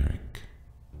 Eric."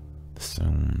 The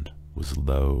sound was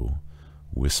low,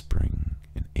 whispering,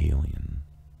 and alien.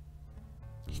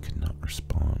 He could not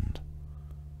respond.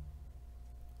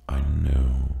 "I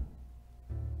know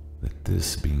that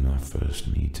this being our first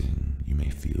meeting, you may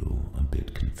feel a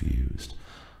bit confused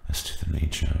as to the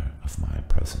nature of my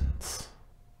presence.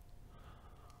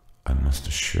 I must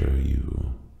assure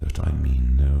you that I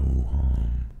mean no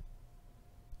harm.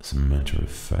 As a matter matter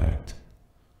of fact,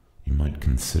 you might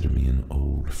consider me an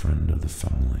old friend of the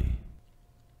family."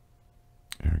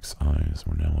 Eric's eyes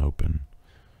were now open,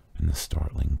 and the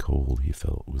startling cold he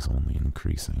felt was only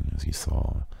increasing as he saw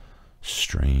a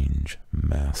strange,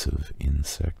 massive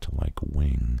insect-like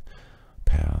wing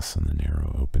pass in the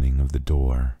narrow opening of the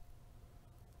door.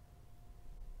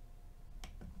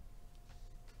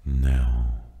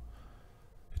 "Now,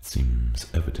 it seems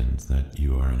evident that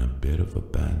you are in a bit of a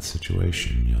bad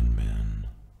situation, young man.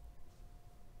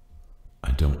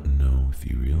 I don't know if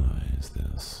you realize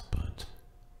this, but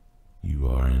you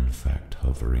are in fact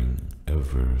hovering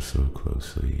ever so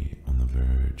closely on the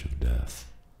verge of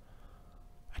death.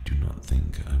 I do not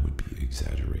think I would be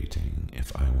exaggerating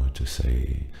if I were to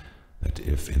say that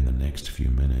if in the next few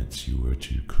minutes you were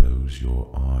to close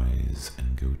your eyes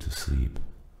and go to sleep,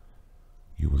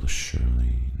 you will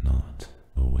surely not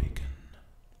awaken."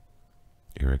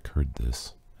 Eric heard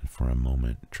this, and for a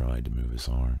moment tried to move his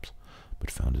arms,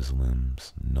 but found his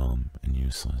limbs numb and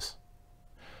useless.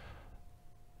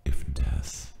 "If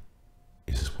death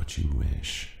is what you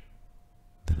wish,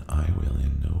 then I will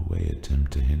in no way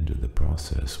attempt to hinder the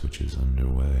process which is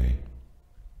underway.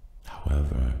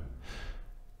 However,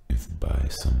 if by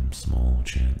some small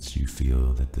chance you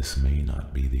feel that this may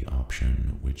not be the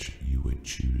option which you would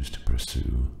choose to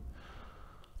pursue,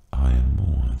 I am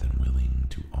more than willing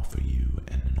to offer you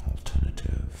an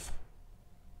alternative."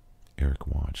 Eric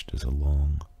watched as a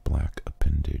long, black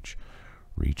appendage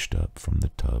reached up from the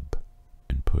tub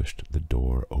and pushed the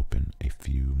door open a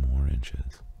few more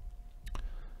inches.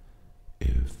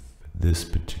 "If this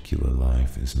particular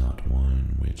life is not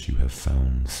one which you have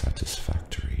found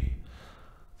satisfactory,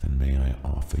 then may I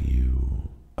offer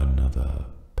you another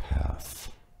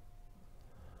path.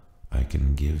 I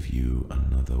can give you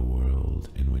another world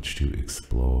in which to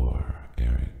explore,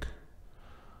 Eric.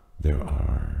 There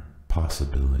are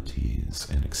possibilities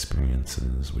and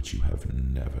experiences which you have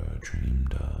never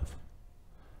dreamed of.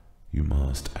 You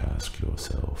must ask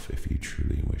yourself if you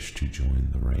truly wish to join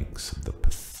the ranks of the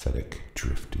pathetic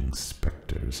drifting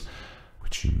specters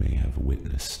which you may have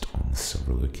witnessed on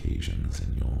several occasions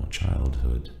in your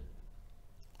childhood.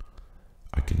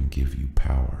 I can give you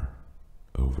power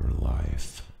over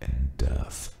life and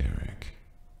death, Eric.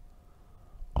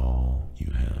 All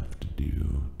you have to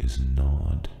do is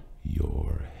nod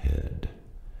your head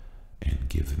and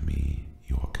give me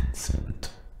your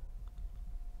consent."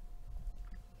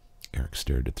 Eric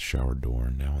stared at the shower door,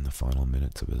 and now in the final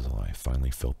minutes of his life finally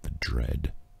felt the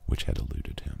dread which had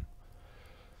eluded him.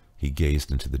 He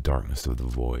gazed into the darkness of the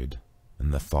void,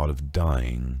 and the thought of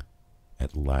dying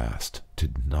at last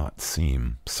did not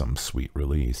seem some sweet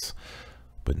release,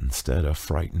 but instead a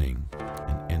frightening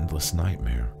and endless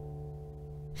nightmare.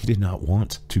 He did not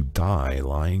want to die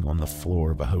lying on the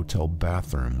floor of a hotel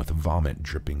bathroom with vomit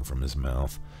dripping from his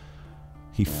mouth.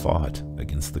 He fought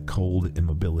against the cold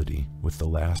immobility with the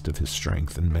last of his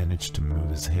strength and managed to move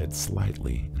his head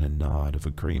slightly in a nod of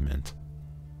agreement.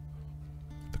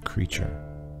 The creature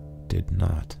did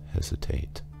not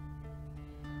hesitate.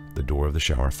 The door of the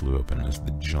shower flew open as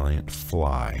the giant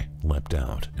fly leapt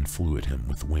out and flew at him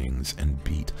with wings and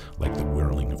beat like the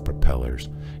whirling of propellers.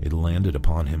 It landed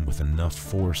upon him with enough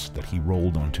force that he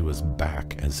rolled onto his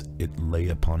back as it lay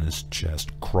upon his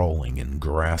chest, crawling and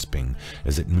grasping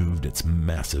as it moved its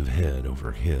massive head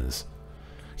over his.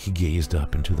 He gazed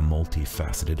up into the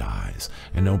multifaceted eyes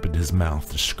and opened his mouth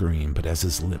to scream, but as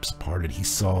his lips parted, he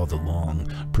saw the long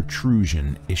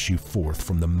protrusion issue forth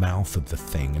from the mouth of the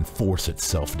thing and force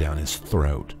itself down his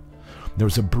throat. There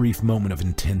was a brief moment of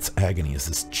intense agony as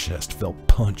his chest felt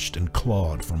punched and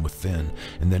clawed from within,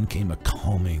 and then came a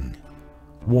calming,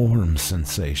 warm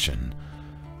sensation,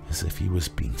 as if he was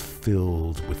being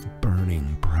filled with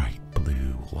burning bright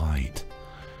blue light.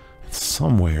 And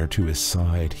somewhere to his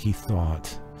side, he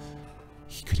thought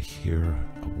he could hear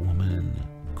a woman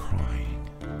crying.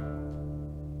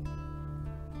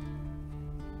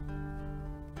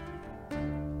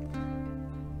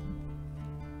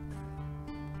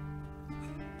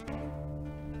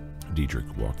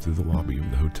 Diedrich walked through the lobby of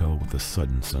the hotel with a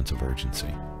sudden sense of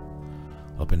urgency.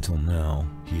 Up until now,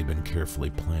 he had been carefully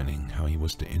planning how he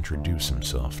was to introduce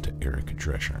himself to Eric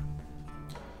Drescher.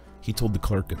 He told the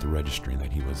clerk at the registry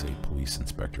that he was a police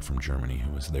inspector from Germany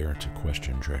who was there to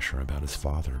question Drescher about his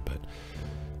father, but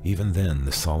even then,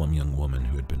 the solemn young woman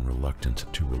who had been reluctant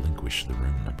to relinquish the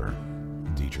room number,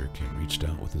 Diedrich had reached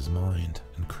out with his mind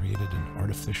and created an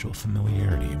artificial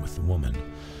familiarity with the woman.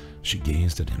 She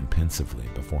gazed at him pensively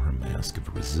before her mask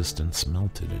of resistance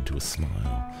melted into a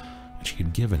smile, and she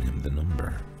had given him the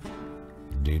number.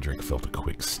 Daedric felt a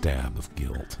quick stab of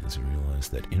guilt as he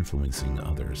realized that influencing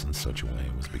others in such a way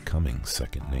was becoming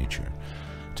second nature.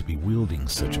 To be wielding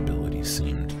such abilities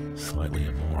seemed slightly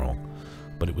immoral,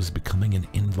 but it was becoming an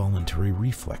involuntary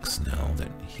reflex now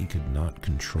that he could not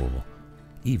control,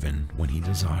 even when he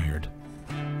desired.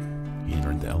 He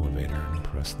entered the elevator and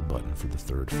pressed the button for the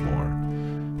 3rd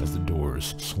floor. As the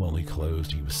doors slowly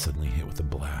closed, he was suddenly hit with a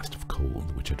blast of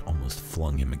cold which had almost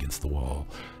flung him against the wall,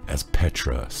 as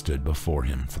Petra stood before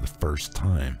him for the first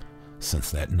time since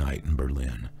that night in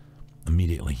Berlin.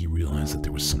 Immediately he realized that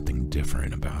there was something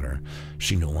different about her.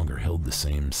 She no longer held the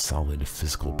same solid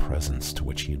physical presence to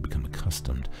which he had become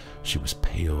accustomed. She was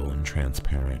pale and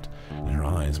transparent, and her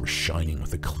eyes were shining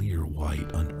with a clear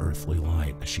white, unearthly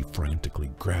light as she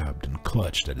frantically grabbed and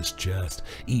clutched at his chest,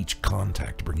 each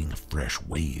contact bringing a fresh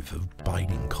wave of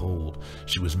biting cold.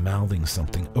 She was mouthing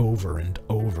something over and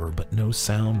over, but no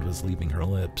sound was leaving her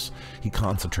lips. He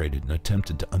concentrated and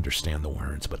attempted to understand the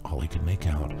words, but all he could make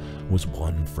out was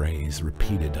one phrase,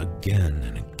 repeated again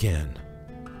and again.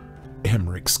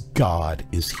 Emmerich's God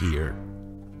is here.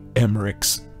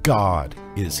 Emmerich's God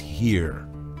is here.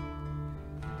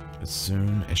 As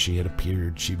soon as she had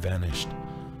appeared, she vanished,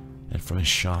 and from his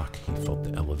shock, he felt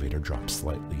the elevator drop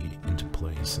slightly into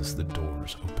place as the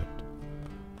doors opened.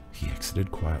 He exited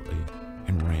quietly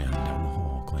and ran down the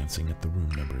hall, glancing at the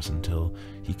room numbers until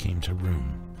he came to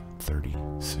room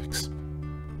 36.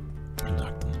 He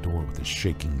knocked on the door with his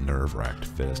shaking, nerve-racked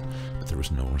fist, but there was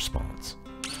no response.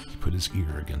 He put his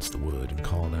ear against the wood and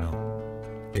called out,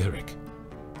 Eric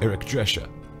Drescher,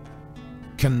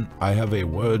 can I have a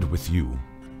word with you?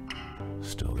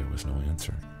 Still there was no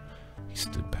answer. He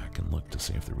stood back and looked to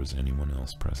see if there was anyone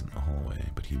else present in the hallway,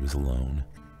 but he was alone.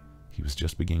 He was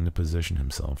just beginning to position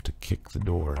himself to kick the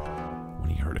door when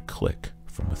he heard a click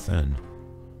from within,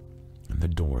 and the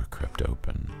door crept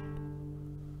open.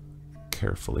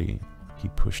 Carefully, he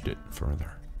pushed it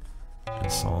further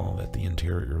and saw that the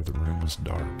interior of the room was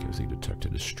dark as he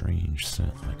detected a strange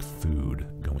scent like food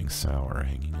going sour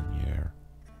hanging in the air.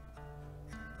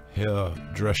 Herr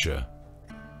Drescher,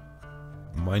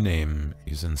 my name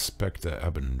is Inspector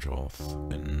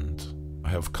Abendroth, and I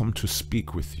have come to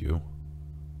speak with you.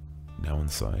 Now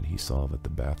inside, he saw that the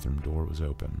bathroom door was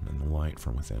open and the light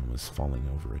from within was falling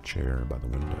over a chair by the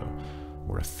window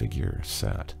where a figure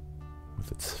sat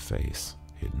with its face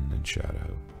hidden in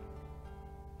shadow.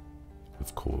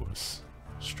 Of course,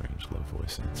 a strange low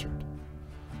voice answered.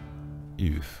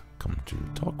 You've come to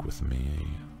talk with me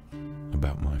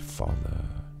about my father.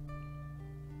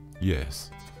 Yes,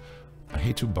 I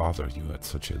hate to bother you at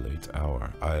such a late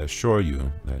hour. I assure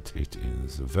you that it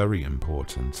is very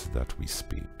important that we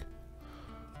speak.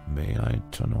 May I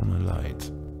turn on a light?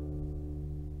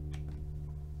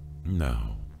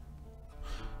 No.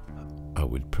 I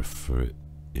would prefer it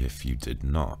if you did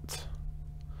not.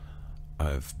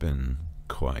 I've been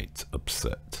quite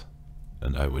upset,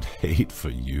 and I would hate for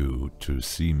you to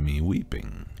see me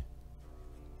weeping.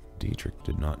 Daedric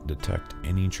did not detect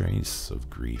any trace of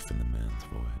grief in the man's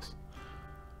voice.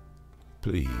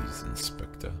 Please,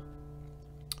 Inspector,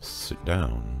 sit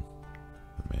down.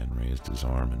 The man raised his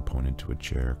arm and pointed to a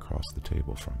chair across the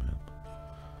table from him.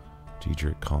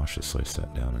 Daedric cautiously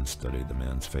sat down and studied the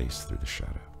man's face through the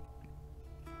shadow.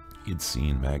 He had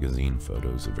seen magazine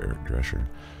photos of Eric Drescher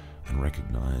and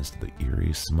recognized the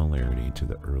eerie similarity to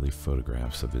the early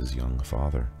photographs of his young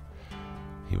father.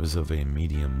 He was of a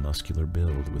medium muscular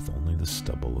build with only the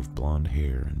stubble of blonde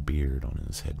hair and beard on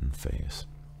his head and face.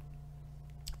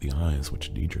 The eyes,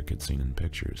 which Daedric had seen in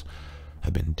pictures,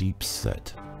 had been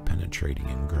deep-set, penetrating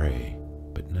and gray,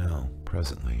 but now,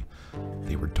 presently,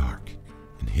 they were dark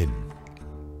and hidden.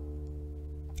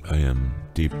 I am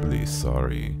deeply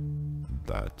sorry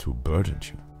to burden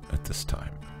you at this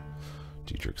time.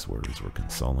 Daedric's words were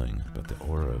consoling, but the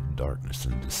aura of darkness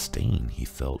and disdain he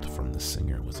felt from the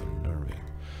singer was unnerving.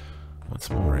 Once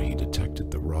more he detected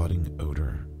the rotting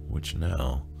odor, which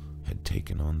now had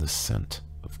taken on the scent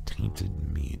of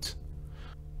tainted meat.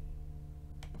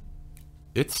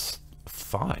 It's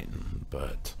fine,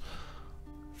 but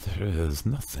there is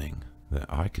nothing that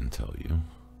I can tell you.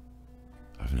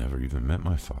 I've never even met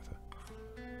my father.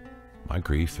 My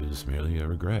grief is merely a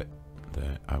regret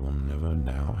that I will never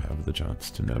now have the chance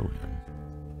to know him.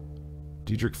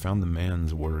 Daedric found the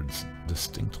man's words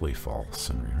distinctly false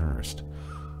and rehearsed,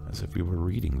 as if he were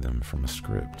reading them from a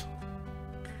script.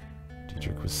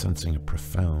 Daedric was sensing a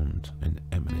profound and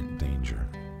imminent danger,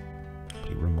 but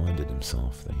he reminded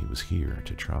himself that he was here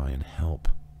to try and help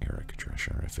Eric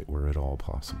Drescher if it were at all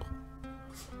possible.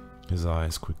 His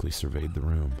eyes quickly surveyed the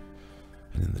room,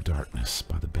 and in the darkness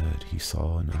by the bed he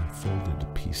saw an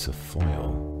unfolded piece of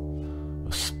foil,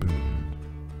 a spoon,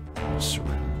 and a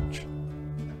syringe.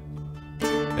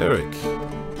 Eric,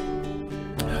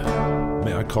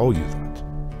 may I call you that?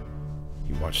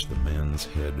 He watched the man's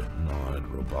head nod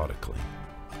robotically.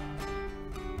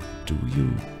 Do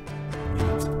you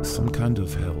need some kind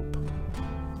of help?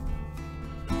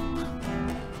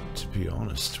 To be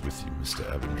honest with you, Mr.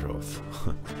 Abendroth,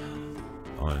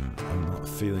 I'm not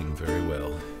feeling very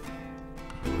well.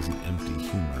 There was an empty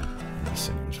humor in the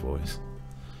singer's voice.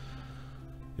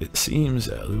 It seems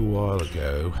that a little while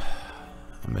ago,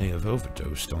 I may have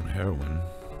overdosed on heroin.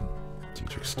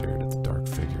 Dietrich stared at the dark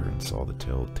figure and saw the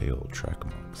telltale track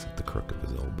marks at the crook of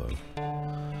his elbow.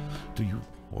 Do you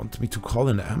want me to call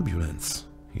an ambulance?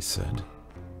 He said,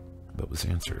 but was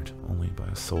answered only by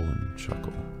a sullen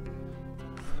chuckle.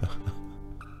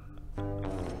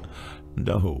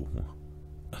 No.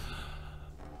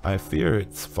 I fear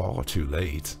it's far too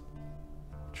late,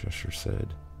 Drescher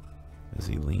said, as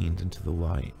he leaned into the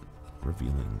light,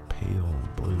 revealing pale,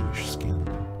 bluish skin,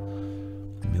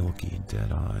 milky,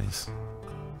 dead eyes.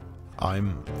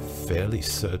 I'm fairly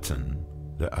certain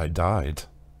that I died.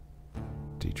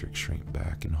 Dietrich shrank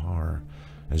back in horror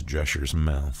as Drescher's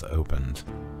mouth opened,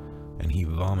 and he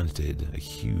vomited a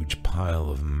huge pile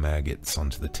of maggots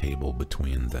onto the table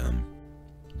between them.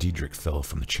 Dietrich fell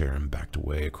from the chair and backed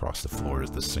away across the floor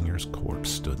as the singer's corpse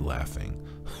stood laughing.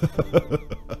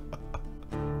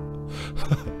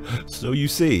 So you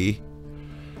see,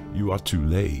 you are too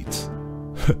late.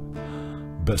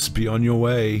 Best be on your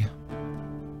way.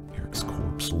 Eric's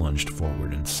corpse lunged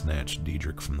forward and snatched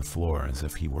Dietrich from the floor as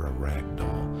if he were a rag doll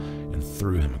and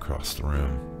threw him across the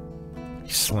room.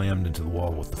 He slammed into the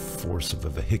wall with the force of a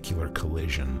vehicular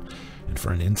collision, and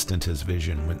for an instant his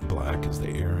vision went black as the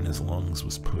air in his lungs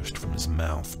was pushed from his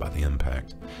mouth by the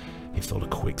impact. He felt a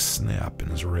quick snap in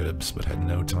his ribs, but had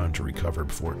no time to recover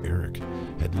before Eric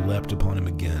had leapt upon him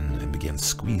again and began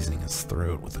squeezing his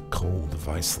throat with a cold,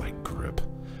 vice-like grip.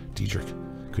 Dietrich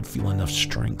could feel enough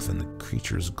strength in the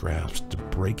creature's grasp to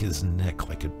break his neck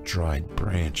like a dried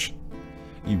branch.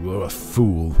 You are a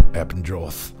fool,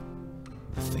 Abendroth.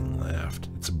 The thing laughed,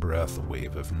 its breath a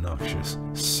wave of noxious,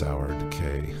 sour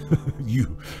decay.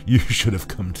 You should have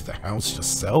come to the house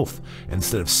yourself,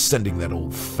 instead of sending that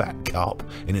old fat cop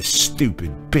and his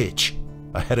stupid bitch.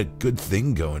 I had a good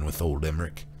thing going with old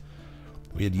Emmerich.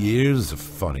 We had years of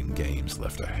fun and games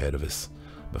left ahead of us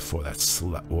before that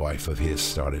slut wife of his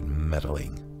started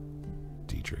meddling.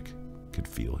 Dietrich could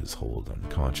feel his hold on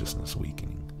consciousness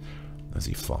weakening as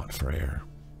he fought for air.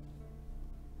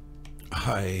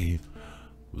 I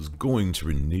was going to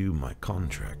renew my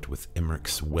contract with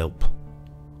Emmerich's whelp,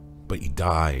 but he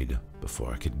died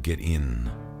before I could get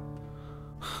in.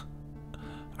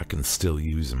 I can still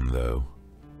use him, though.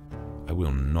 I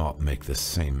will not make the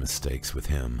same mistakes with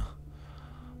him.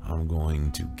 I'm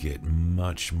going to get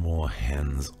much more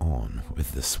hands-on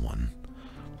with this one.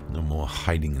 No more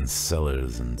hiding in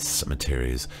cellars and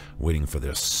cemeteries, waiting for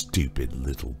their stupid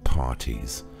little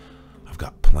parties. I've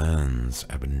got plans,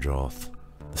 Abendroth.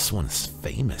 This one is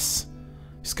famous.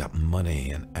 He's got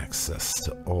money and access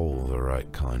to all the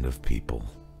right kind of people.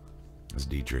 As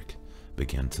Dietrich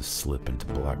began to slip into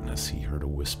blackness, he heard a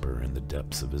whisper in the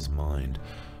depths of his mind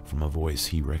from a voice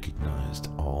he recognized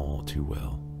all too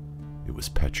well. It was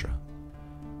Petra,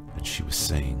 and she was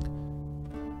saying,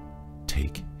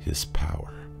 "Take his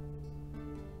power.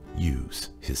 Use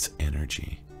his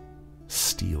energy.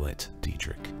 Steal it,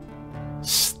 Dietrich.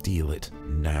 Steal it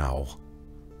now."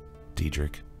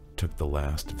 Dietrich took the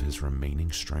last of his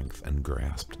remaining strength and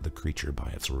grasped the creature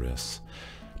by its wrists.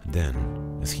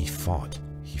 Then, as he fought,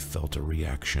 he felt a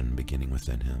reaction beginning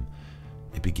within him.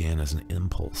 It began as an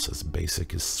impulse as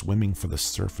basic as swimming for the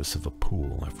surface of a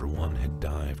pool after one had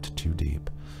dived too deep.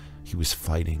 He was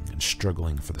fighting and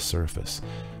struggling for the surface,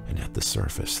 and at the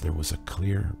surface there was a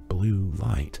clear blue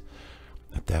light.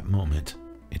 At that moment,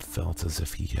 it felt as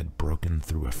if he had broken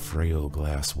through a frail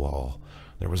glass wall.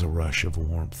 There was a rush of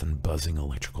warmth and buzzing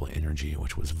electrical energy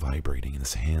which was vibrating in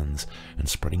his hands and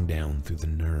spreading down through the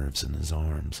nerves in his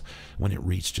arms. When it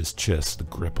reached his chest, the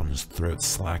grip on his throat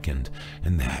slackened,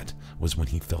 and that was when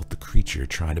he felt the creature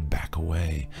try to back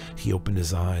away. He opened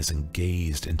his eyes and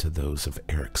gazed into those of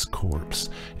Eric's corpse,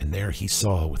 and there he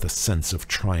saw, with a sense of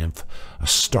triumph, a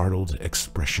startled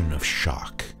expression of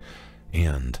shock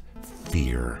and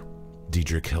fear.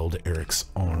 Dietrich held Eric's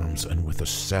arms and with a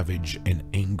savage and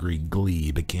angry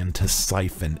glee began to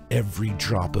siphon every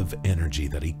drop of energy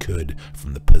that he could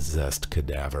from the possessed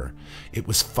cadaver. It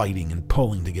was fighting and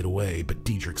pulling to get away, but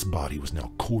Dietrich's body was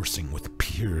now coursing with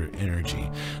pure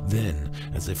energy. Then,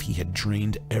 as if he had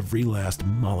drained every last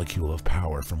molecule of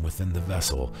power from within the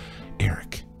vessel,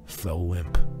 Eric fell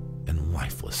limp and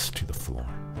lifeless to the floor.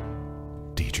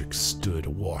 Dietrich stood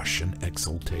awash in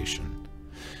exultation.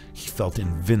 He felt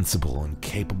invincible and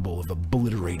capable of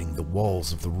obliterating the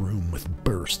walls of the room with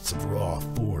bursts of raw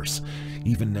force.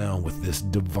 Even now, with this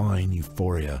divine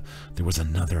euphoria, there was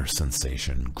another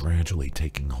sensation gradually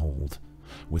taking hold.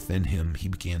 Within him, he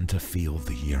began to feel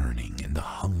the yearning and the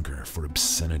hunger for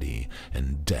obscenity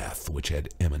and death which had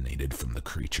emanated from the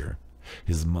creature.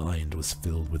 His mind was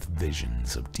filled with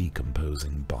visions of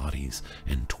decomposing bodies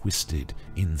and twisted,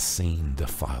 insane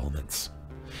defilements.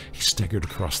 He staggered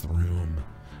across the room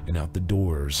and out the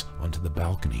doors onto the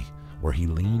balcony, where he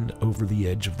leaned over the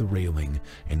edge of the railing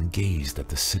and gazed at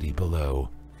the city below.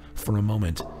 For a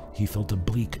moment, he felt a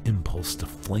bleak impulse to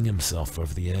fling himself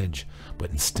over the edge, but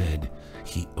instead,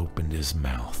 he opened his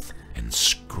mouth and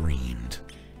screamed.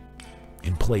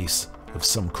 In place of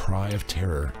some cry of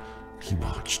terror, he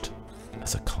watched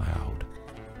as a cloud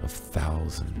of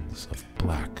thousands of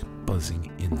black,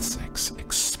 buzzing insects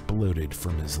exploded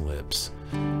from his lips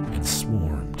and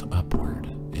swarmed upward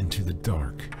into the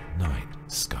dark night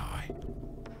sky.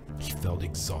 He felt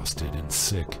exhausted and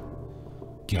sick.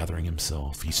 Gathering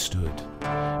himself, he stood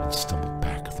and stumbled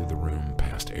back through the room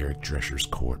past Eric Drescher's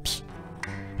corpse.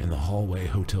 In the hallway,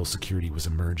 hotel security was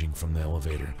emerging from the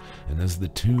elevator, and as the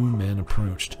two men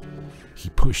approached, he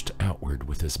pushed outward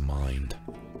with his mind.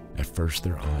 At first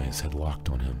their eyes had locked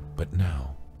on him, but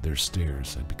now their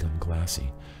stares had become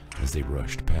glassy as they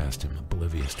rushed past him,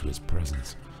 oblivious to his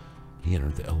presence. He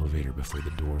entered the elevator before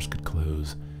the doors could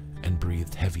close and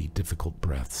breathed heavy, difficult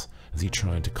breaths as he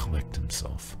tried to collect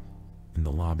himself. In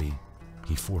the lobby,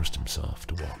 he forced himself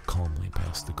to walk calmly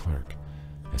past the clerk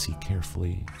as he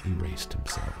carefully erased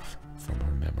himself from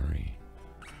her memory.